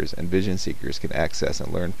 dreamworkers, and vision seekers can access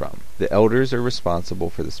and learn from. The elders are responsible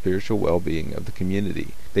for the spiritual well-being of the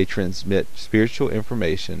community. They transmit spiritual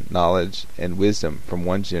information, knowledge, and wisdom from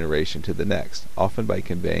one generation to the next, often by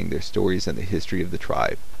conveying their stories and the history of the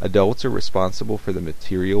tribe. Adults are responsible for the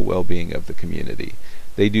material well-being of the community.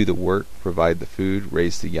 They do the work, provide the food,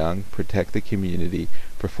 raise the young, protect the community,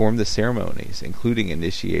 perform the ceremonies, including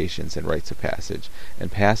initiations and rites of passage,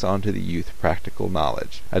 and pass on to the youth practical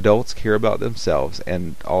knowledge. Adults care about themselves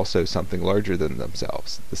and also something larger than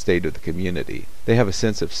themselves, the state of the community. They have a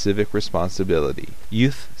sense of civic responsibility.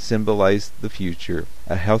 Youth symbolize the future.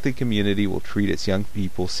 A healthy community will treat its young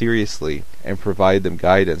people seriously and provide them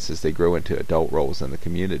guidance as they grow into adult roles in the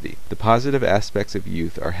community. The positive aspects of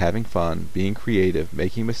youth are having fun, being creative,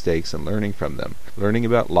 making mistakes and learning from them, learning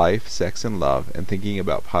about life, sex, and love, and thinking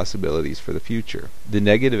about possibilities for the future. The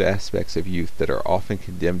negative aspects of youth that are often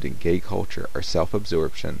condemned in gay culture are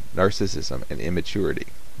self-absorption, narcissism, and immaturity.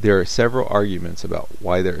 There are several arguments about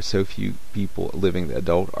why there are so few people living the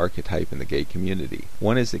adult archetype in the gay community.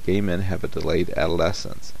 One is that gay men have a delayed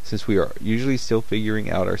adolescence. Since we are usually still figuring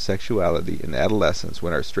out our sexuality in adolescence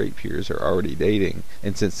when our straight peers are already dating,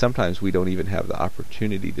 and since sometimes we don't even have the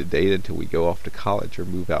opportunity to date until we go off to college or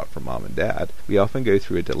move out from mom and dad, we often go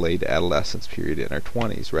through a delayed adolescence period in our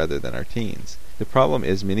 20s rather than our teens. The problem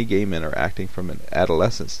is many gay men are acting from an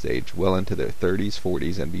adolescent stage well into their 30s,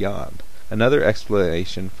 40s, and beyond. Another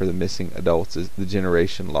explanation for the missing adults is the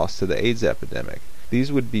generation lost to the AIDS epidemic.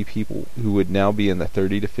 These would be people who would now be in the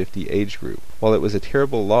 30 to 50 age group. While it was a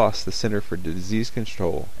terrible loss, the Center for Disease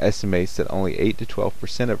Control estimates that only 8 to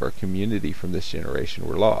 12% of our community from this generation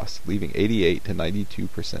were lost, leaving 88 to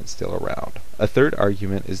 92% still around. A third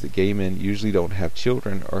argument is that gay men usually don't have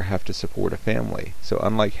children or have to support a family, so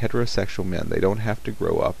unlike heterosexual men, they don't have to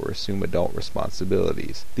grow up or assume adult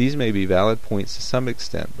responsibilities. These may be valid points to some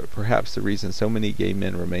extent, but perhaps the reason so many gay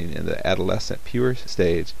men remain in the adolescent pure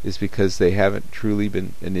stage is because they haven't truly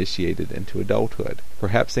been initiated into adulthood.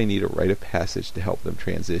 Perhaps they need a rite of passage to help them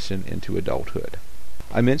transition into adulthood.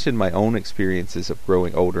 I mentioned my own experiences of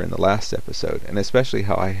growing older in the last episode, and especially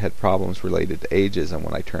how I had problems related to ageism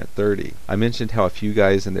when I turned 30. I mentioned how a few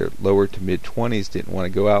guys in their lower to mid-20s didn't want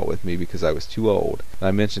to go out with me because I was too old, and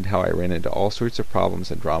I mentioned how I ran into all sorts of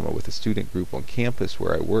problems and drama with a student group on campus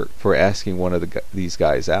where I worked for asking one of these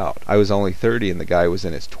guys out. I was only 30 and the guy was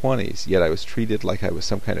in his 20s, yet I was treated like I was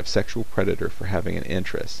some kind of sexual predator for having an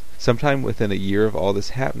interest. Sometime within a year of all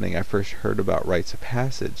this happening, I first heard about rites of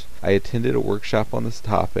passage. I attended a workshop on this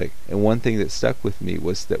topic, and one thing that stuck with me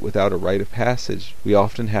was that without a rite of passage, we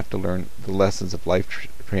often have to learn the lessons of life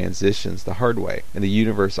transitions the hard way, and the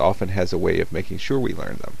universe often has a way of making sure we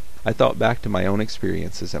learn them. I thought back to my own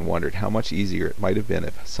experiences and wondered how much easier it might have been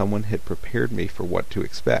if someone had prepared me for what to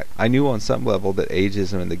expect. I knew on some level that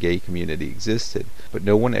ageism in the gay community existed, but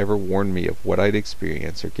no one ever warned me of what I'd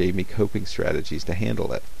experience or gave me coping strategies to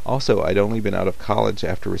handle it. Also, I'd only been out of college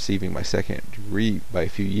after receiving my second degree by a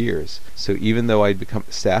few years, so even though I'd become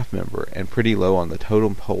a staff member and pretty low on the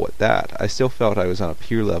totem pole at that, I still felt I was on a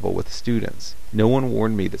peer level with the students. No one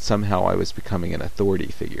warned me that somehow I was becoming an authority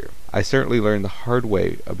figure. I certainly learned the hard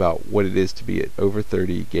way about what it is to be an over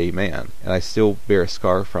 30 gay man, and I still bear a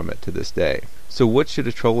scar from it to this day. So what should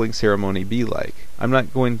a trolling ceremony be like? I'm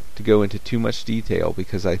not going to go into too much detail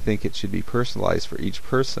because I think it should be personalized for each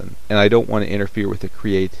person, and I don't want to interfere with the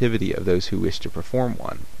creativity of those who wish to perform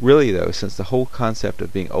one. Really though, since the whole concept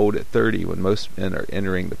of being old at 30 when most men are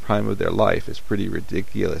entering the prime of their life is pretty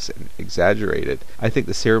ridiculous and exaggerated, I think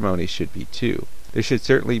the ceremony should be too. There should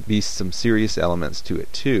certainly be some serious elements to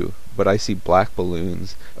it too, but I see black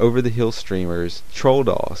balloons, over-the-hill streamers, troll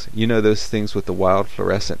dolls, you know those things with the wild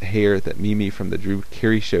fluorescent hair that Mimi from the Drew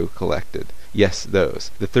Carey Show collected. Yes,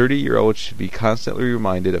 those. The 30-year-old should be constantly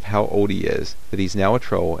reminded of how old he is, that he's now a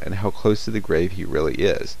troll, and how close to the grave he really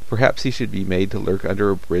is. Perhaps he should be made to lurk under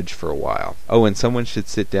a bridge for a while. Oh, and someone should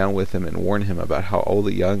sit down with him and warn him about how all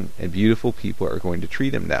the young and beautiful people are going to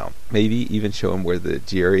treat him now. Maybe even show him where the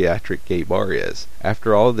geriatric gay bar is.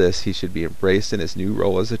 After all this, he should be embraced in his new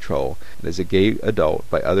role as a troll and as a gay adult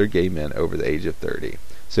by other gay men over the age of 30.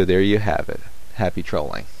 So there you have it. Happy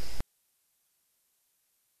trolling.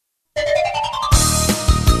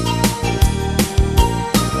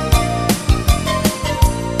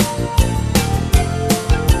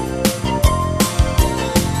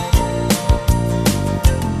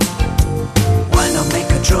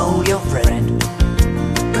 Troll your friend,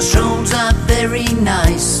 'cause trolls are very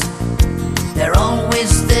nice. They're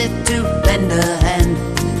always there to lend a hand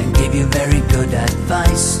and give you very good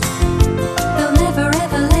advice. They'll never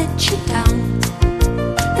ever let you down.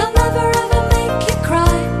 They'll never ever make you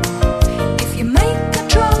cry. If you make a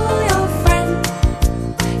troll your friend,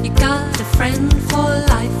 you got a friend for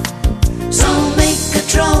life. So make a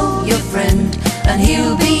troll your friend, and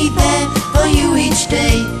he'll be there for you each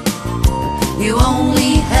day. You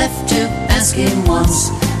only have to ask him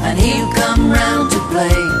once, and he'll come round to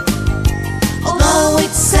play. Although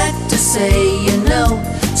it's sad to say, you know,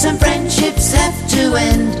 some friendships have to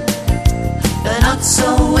end, but not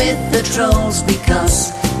so with the trolls,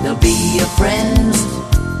 because they'll be your friends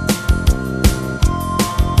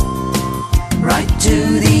right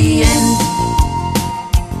to the end.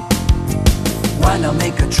 Why not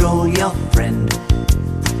make a troll your friend?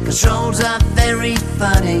 'Cause trolls are very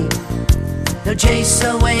funny. They'll chase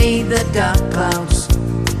away the dark clouds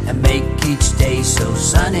and make each day so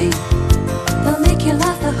sunny. They'll make you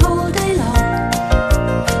laugh the whole day long.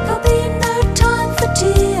 There'll be no time for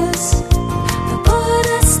tears. They'll put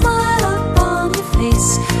a smile upon your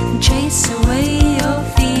face and chase away your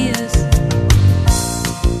fears.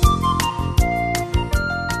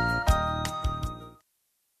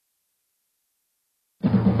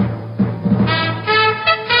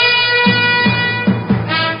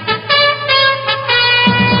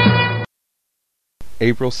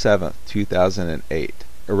 April 7th, 2008.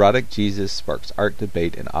 Erotic Jesus sparks art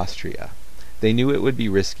debate in Austria. They knew it would be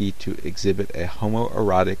risky to exhibit a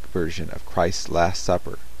homoerotic version of Christ's Last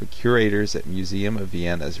Supper, but curators at Museum of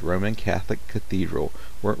Vienna's Roman Catholic Cathedral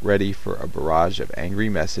weren't ready for a barrage of angry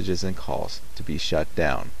messages and calls to be shut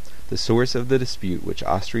down. The source of the dispute, which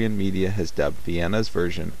Austrian media has dubbed Vienna's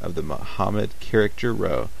version of the Mohammed caricature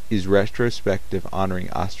row, is retrospective honoring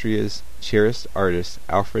Austria's cherished artist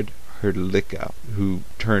Alfred Hrdlicka, who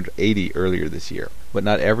turned 80 earlier this year. But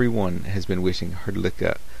not everyone has been wishing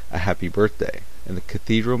Hrdlicka a happy birthday, and the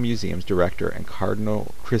Cathedral Museum's director and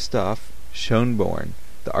Cardinal Christoph Schönborn,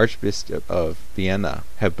 the Archbishop of Vienna,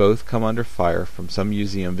 have both come under fire from some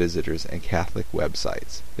museum visitors and Catholic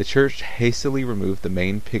websites. The church hastily removed the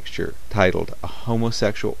main picture, titled A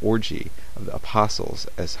Homosexual Orgy of the Apostles,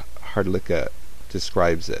 as Hrdlicka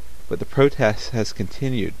describes it. But the protest has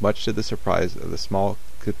continued, much to the surprise of the small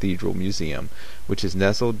Cathedral Museum, which is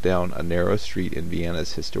nestled down a narrow street in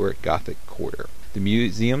Vienna's historic Gothic quarter. The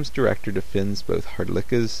museum's director defends both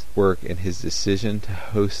Hrdlicka's work and his decision to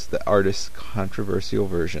host the artist's controversial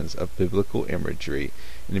versions of biblical imagery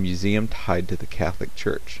in a museum tied to the Catholic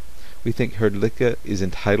Church. We think Hrdlicka is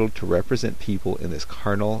entitled to represent people in this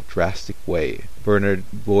carnal, drastic way, Bernard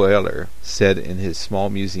Boiler said in his small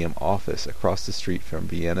museum office across the street from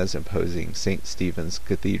Vienna's imposing St. Stephen's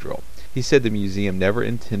Cathedral. He said the museum never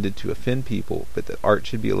intended to offend people, but that art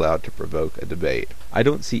should be allowed to provoke a debate. I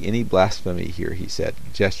don't see any blasphemy here, he said,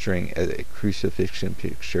 gesturing at a crucifixion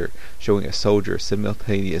picture showing a soldier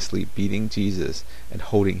simultaneously beating Jesus and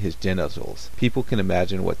holding his genitals. People can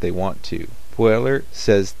imagine what they want to. Boiler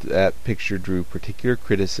says that picture drew particular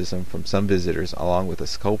criticism from some visitors, along with a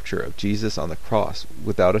sculpture of Jesus on the cross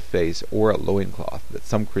without a face or a loincloth that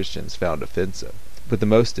some Christians found offensive. But the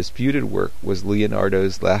most disputed work was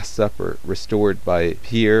Leonardo's Last Supper, restored by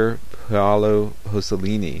Pier Paolo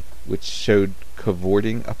Pasolini, which showed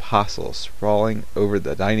cavorting apostles sprawling over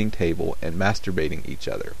the dining table and masturbating each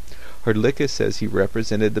other. Hrdlicka says he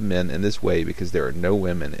represented the men in this way because there are no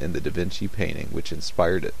women in the Da Vinci painting which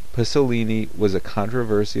inspired it. Pasolini was a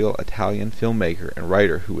controversial Italian filmmaker and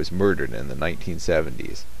writer who was murdered in the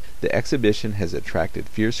 1970s. The exhibition has attracted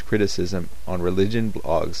fierce criticism on religion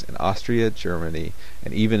blogs in Austria, Germany,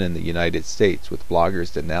 and even in the United States, with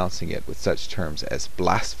bloggers denouncing it with such terms as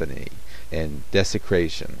blasphemy and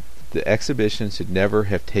desecration. The exhibition should never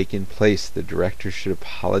have taken place. The director should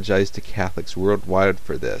apologize to Catholics worldwide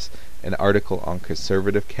for this, an article on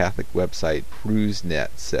conservative Catholic website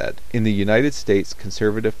PrewsNet said. In the United States,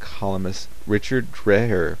 conservative columnist Richard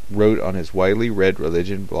Dreher wrote on his widely read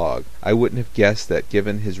religion blog, "I wouldn't have guessed that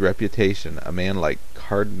given his reputation, a man like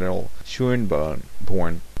Cardinal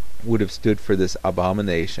Schönborn would have stood for this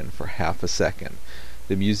abomination for half a second."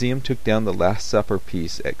 The museum took down the Last Supper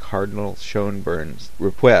piece at Cardinal Schönborn's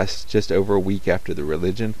request just over a week after the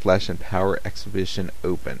Religion, Flesh, and Power exhibition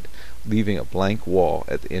opened, leaving a blank wall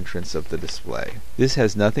at the entrance of the display. This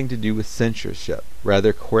has nothing to do with censorship,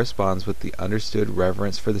 rather corresponds with the understood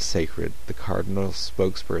reverence for the sacred, the Cardinal's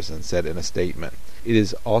spokesperson said in a statement. It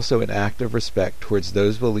is also an act of respect towards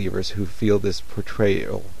those believers who feel this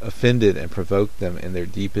portrayal offended and provoked them in their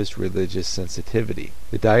deepest religious sensitivity.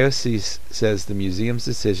 The diocese says the museum's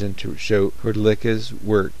decision to show Hrdlicka's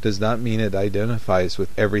work does not mean it identifies with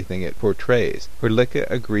everything it portrays. Hrdlicka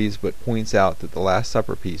agrees but points out that the Last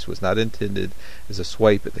Supper piece was not intended as a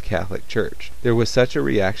swipe at the Catholic Church. There was such a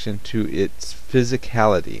reaction to its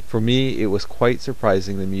physicality. For me, it was quite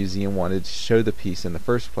surprising the museum wanted to show the piece in the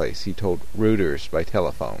first place, he told Reuters by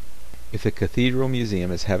telephone. If the Cathedral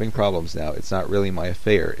Museum is having problems now, it's not really my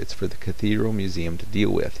affair. It's for the Cathedral Museum to deal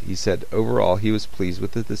with. He said overall he was pleased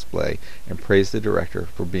with the display and praised the director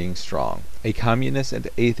for being strong. A communist and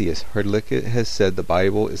atheist, Hrdlicka has said the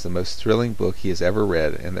Bible is the most thrilling book he has ever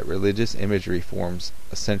read and that religious imagery forms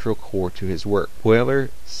a central core to his work. Boiler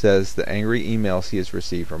says the angry emails he has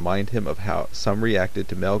received remind him of how some reacted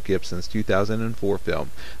to Mel Gibson's 2004 film,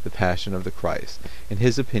 The Passion of the Christ. In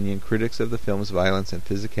his opinion, critics of the film's violence and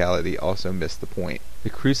physicality also missed the point. The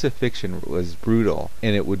crucifixion was brutal,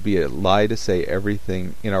 and it would be a lie to say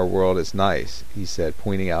everything in our world is nice, he said,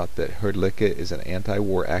 pointing out that Hrdlicka is an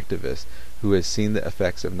anti-war activist who has seen the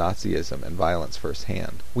effects of Nazism and violence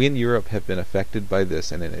firsthand. We in Europe have been affected by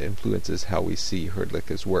this, and it influences how we see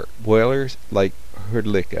Hrdlicka's work. Boiler, like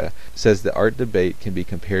Hrdlicka, says the art debate can be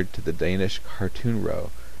compared to the Danish cartoon row,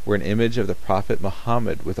 where an image of the Prophet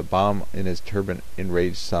Muhammad with a bomb in his turban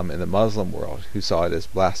enraged some in the Muslim world who saw it as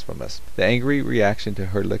blasphemous. The angry reaction to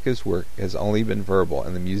Hrdlicka's work has only been verbal,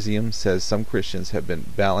 and the museum says some Christians have been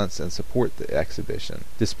balanced and support the exhibition,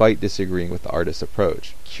 despite disagreeing with the artist's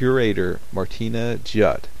approach. Curator Martina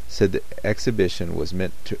Jutt said the exhibition was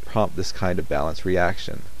meant to prompt this kind of balanced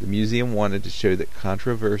reaction. The museum wanted to show that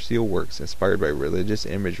controversial works inspired by religious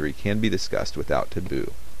imagery can be discussed without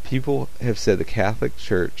taboo. People have said the Catholic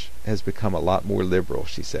Church has become a lot more liberal,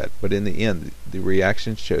 she said, but in the end, the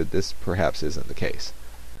reaction showed this perhaps isn't the case.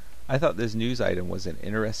 I thought this news item was an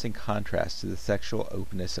interesting contrast to the sexual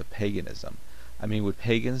openness of paganism. I mean, would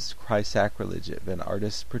pagans cry sacrilege if an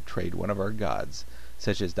artist portrayed one of our gods,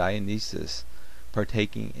 such as Dionysus,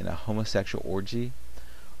 partaking in a homosexual orgy?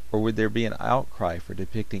 Or would there be an outcry for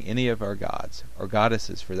depicting any of our gods, or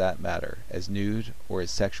goddesses for that matter, as nude or as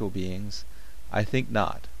sexual beings? I think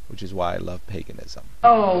not, which is why I love paganism.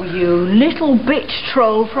 Oh, you little bitch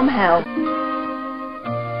troll from hell.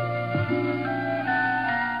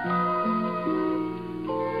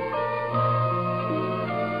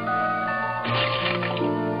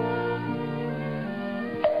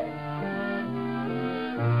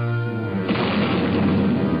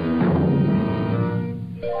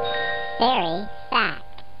 Very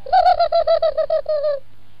fact.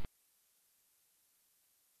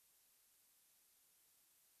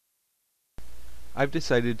 I've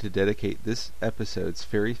decided to dedicate this episode's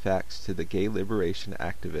Fairy Facts to the gay liberation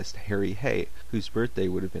activist Harry Hay, whose birthday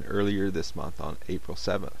would have been earlier this month on April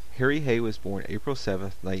 7th. Harry Hay was born April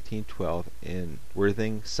 7th, 1912 in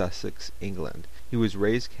Worthing, Sussex, England. He was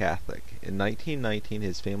raised Catholic. In 1919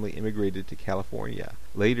 his family immigrated to California.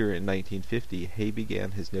 Later in 1950 Hay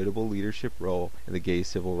began his notable leadership role in the gay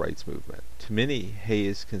civil rights movement. To many, Hay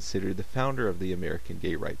is considered the founder of the American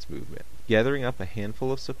gay rights movement. Gathering up a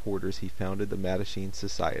handful of supporters, he founded the Mattachine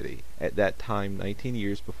Society. At that time, 19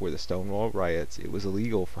 years before the Stonewall riots, it was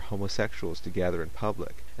illegal for homosexuals to gather in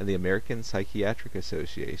public, and the American Psychiatric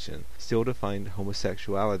Association still defined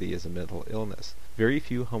homosexuality as a mental illness. Very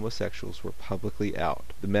few homosexuals were publicly out.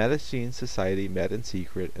 The Mattachine Society met in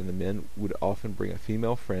secret, and the men would often bring a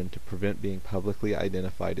female friend to prevent being publicly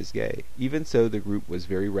identified as gay. Even so, the group was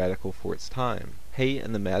very radical for its time. Hay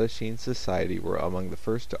and the Mattachine Society were among the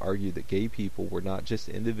first to argue that gay people were not just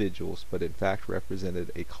individuals, but in fact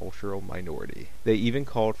represented a cultural minority. They even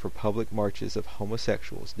called for public marches of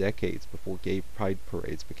homosexuals decades before gay pride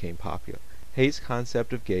parades became popular. Hay's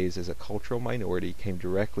concept of gays as a cultural minority came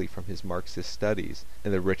directly from his Marxist studies,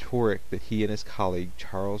 and the rhetoric that he and his colleague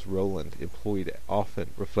Charles Rowland employed often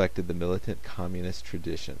reflected the militant communist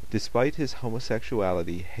tradition. Despite his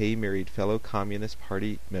homosexuality, Hay married fellow Communist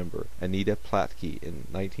Party member Anita Platke in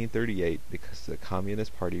 1938 because the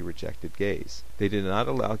Communist Party rejected gays. They did not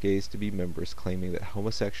allow gays to be members, claiming that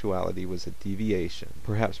homosexuality was a deviation.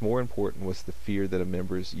 Perhaps more important was the fear that a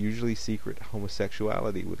member's usually secret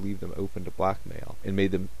homosexuality would leave them open to blackmail, and made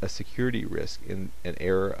them a security risk in an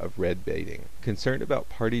era of red baiting. Concerned about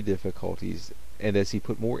party difficulties, and as he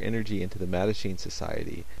put more energy into the Mattachine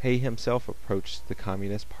Society, Hay himself approached the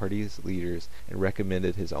Communist Party's leaders and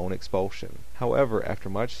recommended his own expulsion. However, after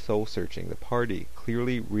much soul-searching, the party,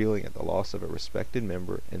 clearly reeling at the loss of a respected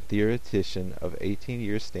member and theoretician of 18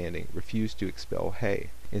 years' standing, refused to expel Hay,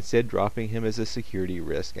 instead dropping him as a security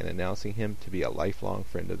risk and announcing him to be a lifelong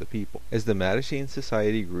friend of the people. As the Mattachine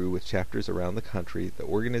Society grew with chapters around the country, the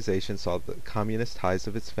organization saw the communist ties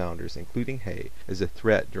of its founders, including Hay, as a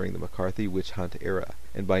threat during the McCarthy witch hunt era,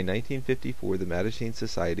 and by 1954 the Mattachine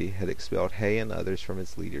Society had expelled Hay and others from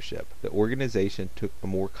its leadership. The organization took a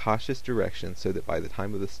more cautious direction, so that by the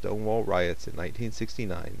time of the Stonewall riots in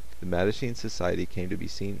 1969, the Mattachine Society came to be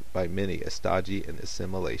seen by many as stodgy and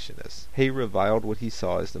assimilationist. Hay reviled what he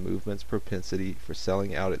saw as the movement's propensity for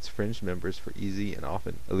selling out its fringe members for easy and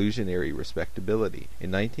often illusionary respectability.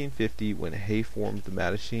 In 1950, when Hay formed the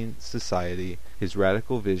Mattachine Society, his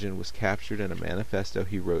radical vision was captured in a manifesto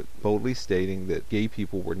he wrote, boldly stating that gay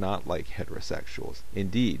people were not like heterosexuals.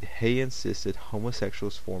 Indeed, Hay insisted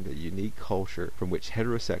homosexuals formed a unique culture from which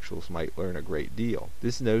heterosexuals might learn a great deal.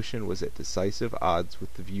 This notion was at decisive odds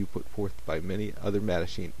with the view put forth by many other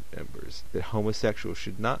Mattachine members, that homosexuals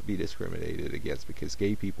should not be discriminated against because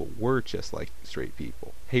gay people were just like straight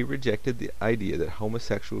people. Hay rejected the idea that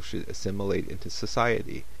homosexuals should assimilate into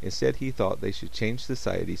society. Instead, he thought they should change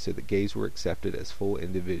society so that gays were accepted as full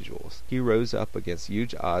individuals. He rose up against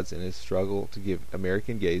huge odds in his struggle to give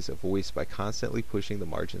American gays a voice by constantly pushing the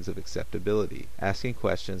margins of acceptability, asking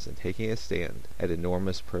questions, and taking a stand at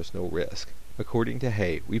enormous personal risk. According to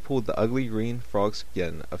Hay, we pulled the ugly green frog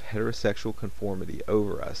skin of heterosexual conformity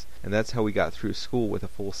over us, and that's how we got through school with a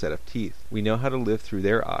full set of teeth. We know how to live through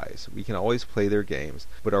their eyes. We can always play their games,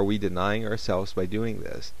 but are we denying ourselves by doing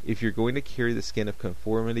this? If you're going to carry the skin of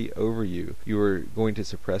conformity over you, you are going to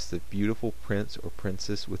suppress the beautiful prince or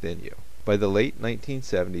princess within you. By the late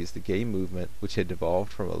 1970s, the gay movement, which had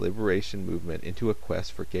devolved from a liberation movement into a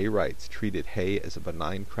quest for gay rights, treated Hay as a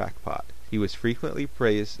benign crackpot. He was frequently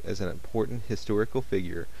praised as an important historical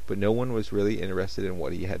figure, but no one was really interested in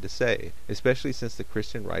what he had to say, especially since the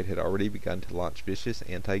Christian right had already begun to launch vicious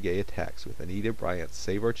anti-gay attacks with Anita Bryant's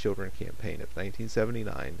Save Our Children campaign of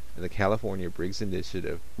 1979 and the California Briggs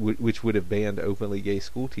Initiative, which would have banned openly gay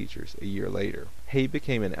school teachers a year later. Hay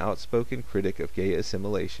became an outspoken critic of gay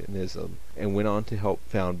assimilationism and went on to help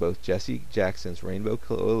found both Jesse Jackson's Rainbow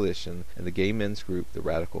Coalition and the gay men's group the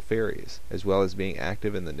Radical Fairies, as well as being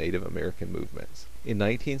active in the Native American movements. In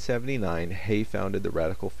 1979, Hay founded the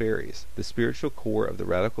Radical Fairies. The spiritual core of the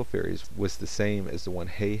Radical Fairies was the same as the one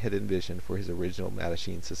Hay had envisioned for his original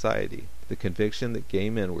Mattachine Society, the conviction that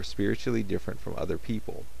gay men were spiritually different from other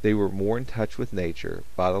people. They were more in touch with nature,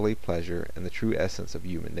 bodily pleasure, and the true essence of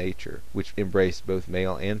human nature, which embraced both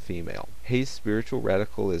male and female. Hay's spiritual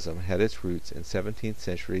radicalism had its roots in 17th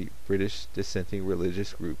century British dissenting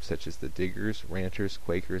religious groups such as the Diggers, Ranters,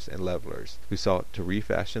 Quakers, and Levellers, who sought to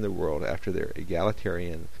refashion the world after their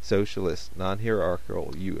egalitarian, socialist,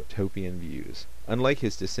 non-hierarchical, utopian views. Unlike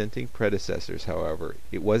his dissenting predecessors, however,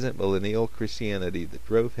 it wasn't millennial Christianity that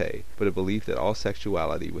drove Hay, but a belief that all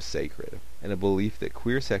sexuality was sacred, and a belief that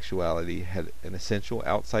queer sexuality had an essential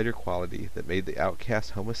outsider quality that made the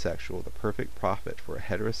outcast homosexual the perfect prophet for a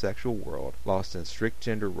heterosexual world lost in strict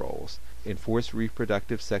gender roles, enforced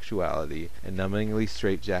reproductive sexuality, and numbingly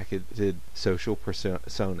straitjacketed social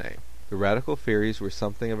personae. The Radical Fairies were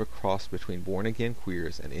something of a cross between born-again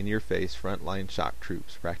queers and in-your-face front-line shock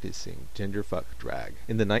troops practicing genderfuck drag.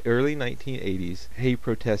 In the early 1980s, Hay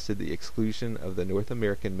protested the exclusion of the North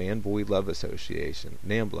American Man-Boy Love Association,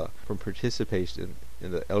 NAMBLA, from participation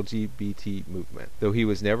in the LGBT movement. Though he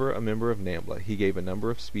was never a member of NAMBLA, he gave a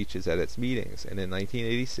number of speeches at its meetings, and in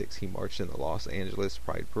 1986 he marched in the Los Angeles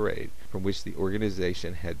Pride Parade, from which the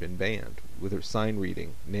organization had been banned, with a sign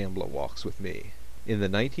reading, "NAMBLA walks with me." In the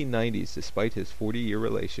 1990s, despite his 40-year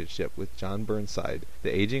relationship with John Burnside,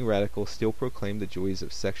 the aging radical still proclaimed the joys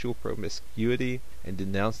of sexual promiscuity and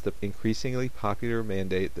denounced the increasingly popular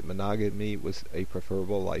mandate that monogamy was a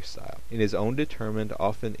preferable lifestyle. In his own determined,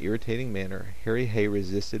 often irritating manner, Harry Hay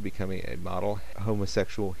resisted becoming a model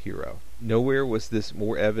homosexual hero. Nowhere was this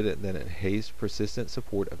more evident than in Hay's persistent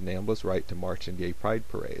support of NAMBLA's right to march in gay pride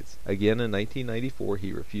parades. Again, in 1994,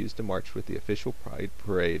 he refused to march with the official pride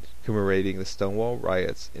parade commemorating the Stonewall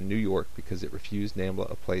riots in New York because it refused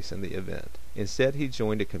NAMBLA a place in the event. Instead, he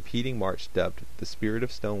joined a competing march dubbed the Spirit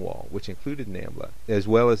of Stonewall, which included NAMBLA, as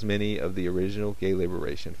well as many of the original Gay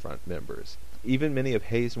Liberation Front members. Even many of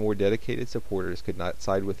Hay's more dedicated supporters could not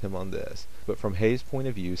side with him on this, but from Hay's point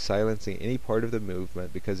of view, silencing any part of the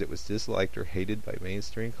movement because it was disliked or hated by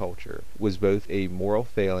mainstream culture was both a moral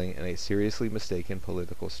failing and a seriously mistaken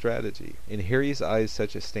political strategy. In Harry's eyes,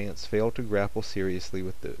 such a stance failed to grapple seriously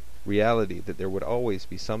with the reality that there would always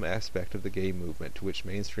be some aspect of the gay movement to which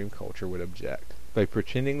mainstream culture would object. By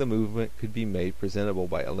pretending the movement could be made presentable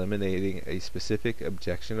by eliminating a specific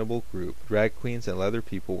objectionable group, drag queens and leather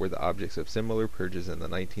people were the objects of similar purges in the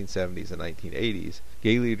 1970s and 1980s.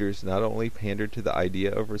 Gay leaders not only pandered to the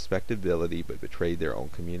idea of respectability but betrayed their own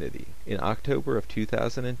community. In October of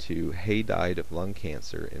 2002, Hay died of lung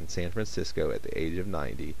cancer in San Francisco at the age of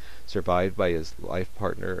 90, survived by his life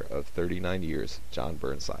partner of 39 years, John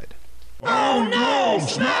Burnside. Oh no!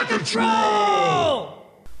 Snack control!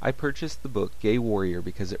 I purchased the book Gay Warrior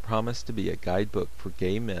because it promised to be a guidebook for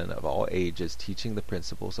gay men of all ages teaching the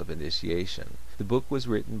principles of initiation. The book was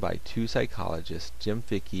written by two psychologists, Jim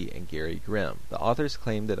Fickey and Gary Grimm. The authors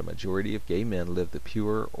claimed that a majority of gay men live the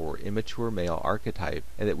pure or immature male archetype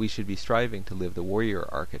and that we should be striving to live the warrior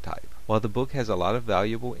archetype. While the book has a lot of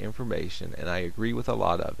valuable information, and I agree with a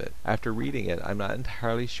lot of it, after reading it, I'm not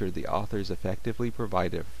entirely sure the authors effectively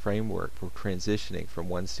provide a framework for transitioning from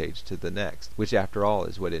one stage to the next, which after all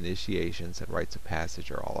is what initiations and rites of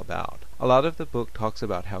passage are all about. A lot of the book talks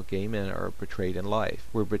about how gay men are betrayed in life.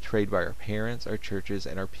 We're betrayed by our parents, our churches,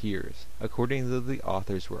 and our peers. According to the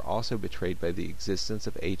authors, we're also betrayed by the existence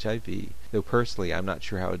of HIV, though personally I'm not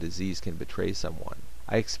sure how a disease can betray someone.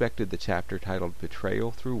 I expected the chapter titled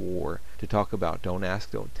Betrayal Through War to talk about Don't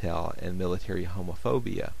Ask, Don't Tell and military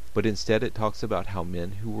homophobia, but instead it talks about how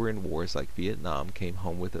men who were in wars like Vietnam came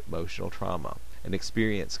home with emotional trauma, an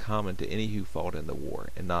experience common to any who fought in the war,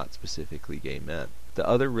 and not specifically gay men. The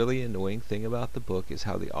other really annoying thing about the book is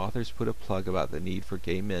how the authors put a plug about the need for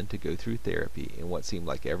gay men to go through therapy in what seemed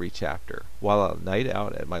like every chapter. While a night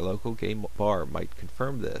out at my local gay bar might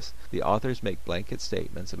confirm this, the authors make blanket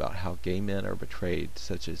statements about how gay men are betrayed,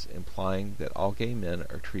 such as implying that all gay men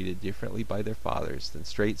are treated differently by their fathers than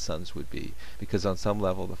straight sons would be, because on some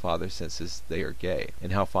level the father senses they are gay,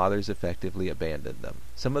 and how fathers effectively abandon them.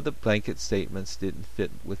 Some of the blanket statements didn't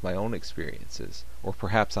fit with my own experiences. or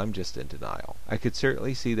perhaps I'm just in denial. I could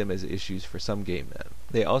certainly see them as issues for some gay men.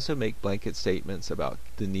 They also make blanket statements about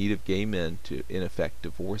the need of gay men to, in effect,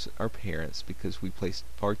 divorce our parents because we place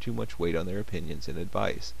far too much weight on their opinions and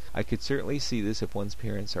advice. I could certainly see this if one's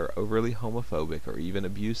parents are overly homophobic or even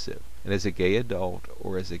abusive. And as a gay adult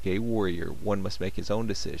or as a gay warrior, one must make his own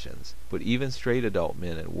decisions. But even straight adult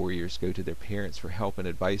men and warriors go to their parents for help and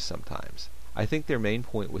advice sometimes. I think their main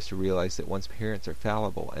point was to realize that one's parents are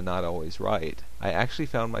fallible and not always right. I actually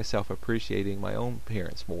found myself appreciating my own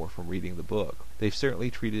parents more from reading the book. They've certainly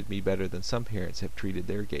treated me better than some parents have treated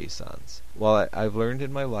their gay sons. While I've learned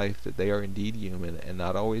in my life that they are indeed human and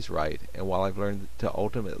not always right, and while I've learned to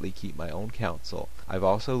ultimately keep my own counsel, I've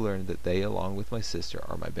also learned that they, along with my sister,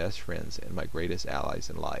 are my best friends and my greatest allies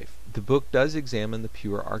in life. The book does examine the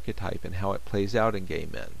pure archetype and how it plays out in gay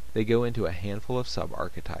men. They go into a handful of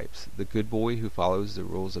sub-archetypes: the good boy who follows the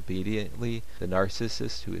rules obediently, the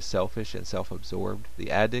narcissist who is selfish and self-absorbed, the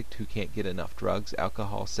addict who can't get enough drugs,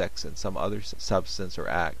 alcohol, sex, and some other substance or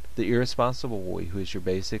act, the irresponsible boy who is your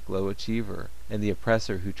basic low achiever, and the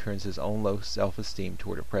oppressor who turns his own low self-esteem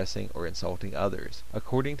toward oppressing or insulting others.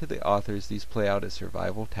 According to the authors, these play out as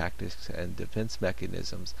survival tactics and defense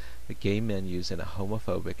mechanisms that gay men use in a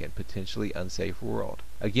homophobic and potentially unsafe world.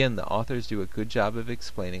 Again, the authors do a good job of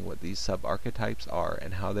explaining what these sub-archetypes are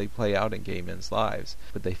and how they play out in gay men's lives,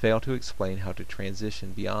 but they fail to explain how to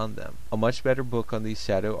transition beyond them. A much better book on these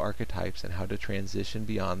shadow archetypes and how to transition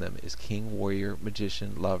beyond them is King, Warrior,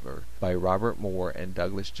 Magician, Lover by Robert Moore and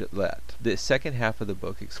Douglas Gillette. The second half of the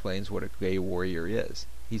book explains what a gay warrior is.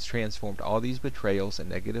 He's transformed all these betrayals and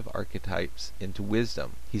negative archetypes into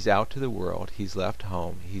wisdom. He's out to the world, he's left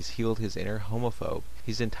home, he's healed his inner homophobe,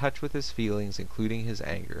 he's in touch with his feelings, including his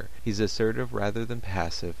anger, he's assertive rather than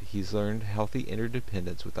passive, he's learned healthy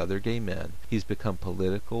interdependence with other gay men, he's become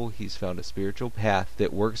political, he's found a spiritual path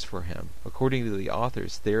that works for him. According to the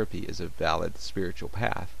authors, therapy is a valid spiritual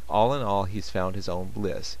path. All in all, he's found his own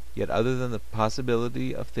bliss. Yet other than the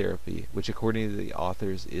possibility of therapy, which according to the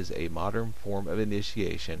authors is a modern form of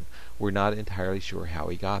initiation, we're not entirely sure how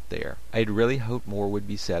he got there. I'd really hoped more would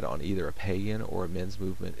be said on either a pagan or a men's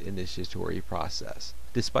movement initiatory process.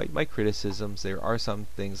 Despite my criticisms, there are some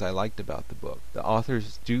things I liked about the book. The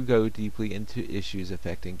authors do go deeply into issues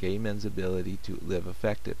affecting gay men's ability to live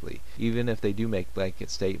effectively, even if they do make blanket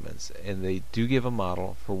statements, and they do give a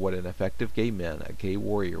model for what an effective gay man, a gay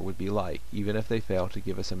warrior, would be like, even if they fail to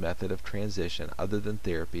give us a method of transition other than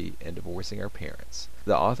therapy and divorcing our parents.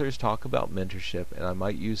 The authors talk about mentorship, and I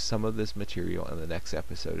might use some of this material in the next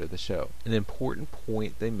episode of the show. An important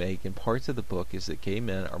point they make in parts of the book is that gay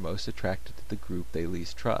men are most attracted to the group they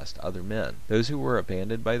least trust, other men. Those who were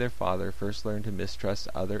abandoned by their father first learn to mistrust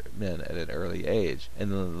other men at an early age,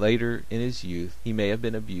 and then later in his youth he may have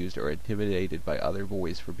been abused or intimidated by other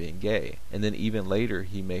boys for being gay, and then even later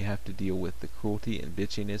he may have to deal with the cruelty and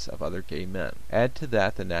bitchiness of other gay men. Add to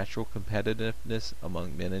that the natural competitiveness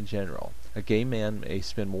among men in general. A gay man may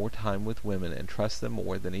spend more time with women and trust them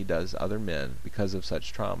more than he does other men because of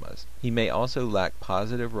such traumas. He may also lack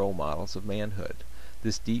positive role models of manhood.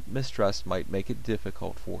 This deep mistrust might make it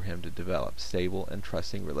difficult for him to develop stable and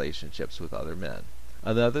trusting relationships with other men.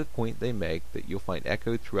 Another point they make that you'll find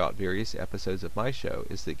echoed throughout various episodes of my show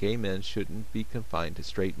is that gay men shouldn't be confined to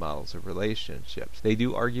straight models of relationships. They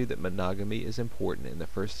do argue that monogamy is important in the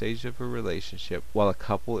first stage of a relationship while a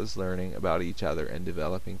couple is learning about each other and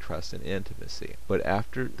developing trust and intimacy. But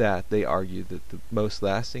after that, they argue that the most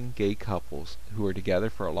lasting gay couples who are together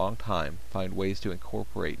for a long time find ways to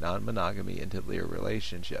incorporate non-monogamy into their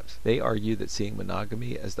relationships. They argue that seeing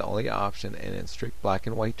monogamy as the only option and in strict black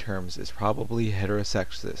and white terms is probably heterosexist,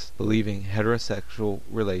 believing heterosexual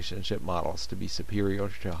relationship models to be superior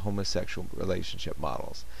to homosexual relationship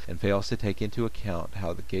models, and fails to take into account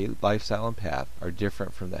how the gay lifestyle and path are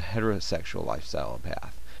different from the heterosexual lifestyle and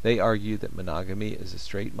path. They argue that monogamy is a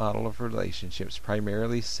straight model of relationships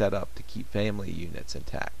primarily set up to keep family units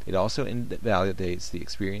intact. It also invalidates the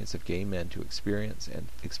experience of gay men to experience and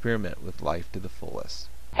experiment with life to the fullest.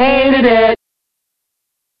 Hated it!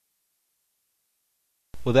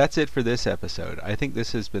 Well, that's it for this episode. I think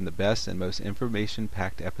this has been the best and most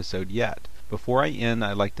information-packed episode yet. Before I end,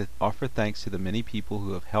 I'd like to offer thanks to the many people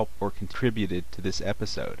who have helped or contributed to this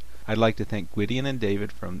episode. I'd like to thank Gwydion and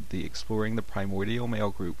David from the Exploring the Primordial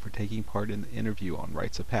Male group for taking part in the interview on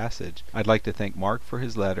Rites of Passage. I'd like to thank Mark for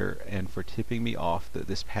his letter and for tipping me off that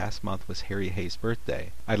this past month was Harry Hayes'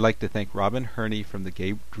 birthday. I'd like to thank Robin Herney from the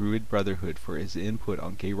Gay Druid Brotherhood for his input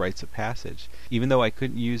on Gay Rites of Passage. Even though I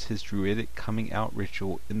couldn't use his druidic coming out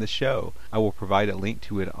ritual in the show, I will provide a link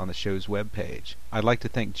to it on the show's webpage. I'd like to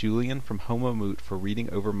thank Julian from Homomoot for reading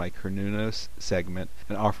over my Cernunnos segment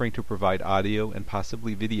and offering to provide audio and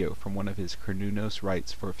possibly video from one of his Cernunnos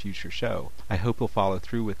rites for a future show. I hope he'll follow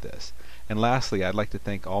through with this. And lastly, I'd like to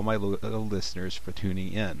thank all my loyal listeners for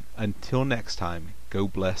tuning in. Until next time, go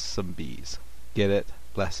bless some bees. Get it?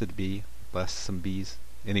 Blessed bee? Bless some bees?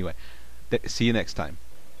 Anyway, see you next time.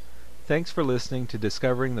 Thanks for listening to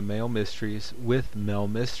Discovering the Male Mysteries with Mel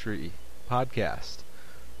Mystery podcast.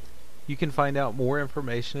 You can find out more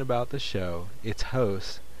information about the show, its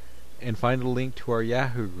hosts, and find a link to our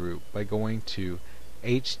Yahoo group by going to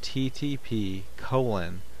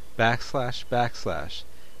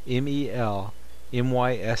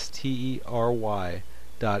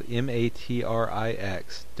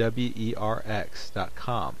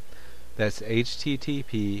That's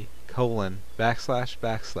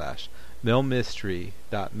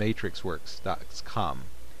http://melmystery.matrixworks.com.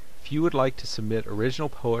 If you would like to submit original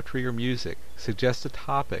poetry or music, suggest a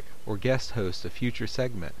topic, or guest host a future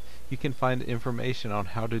segment, you can find information on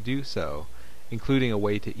how to do so, including a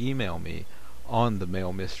way to email me, on the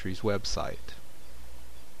Male Mysteries website.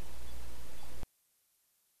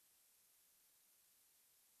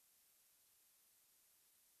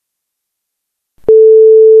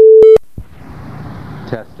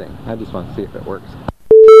 Testing. I just want to see if it works.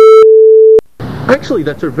 Actually,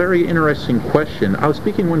 that's a very interesting question. I was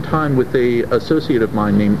speaking one time with a associate of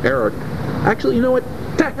mine named Eric. Actually, you know what?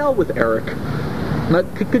 To hell with Eric. Now,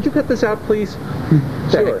 could you cut this out, please?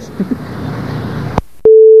 Thanks.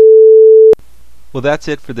 Well, that's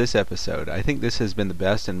it for this episode. I think this has been the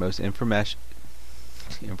best and most Cernunnos.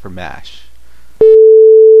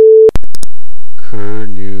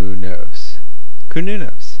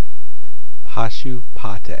 Cernunnos. Pashu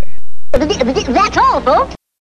Pate. That's all, folks.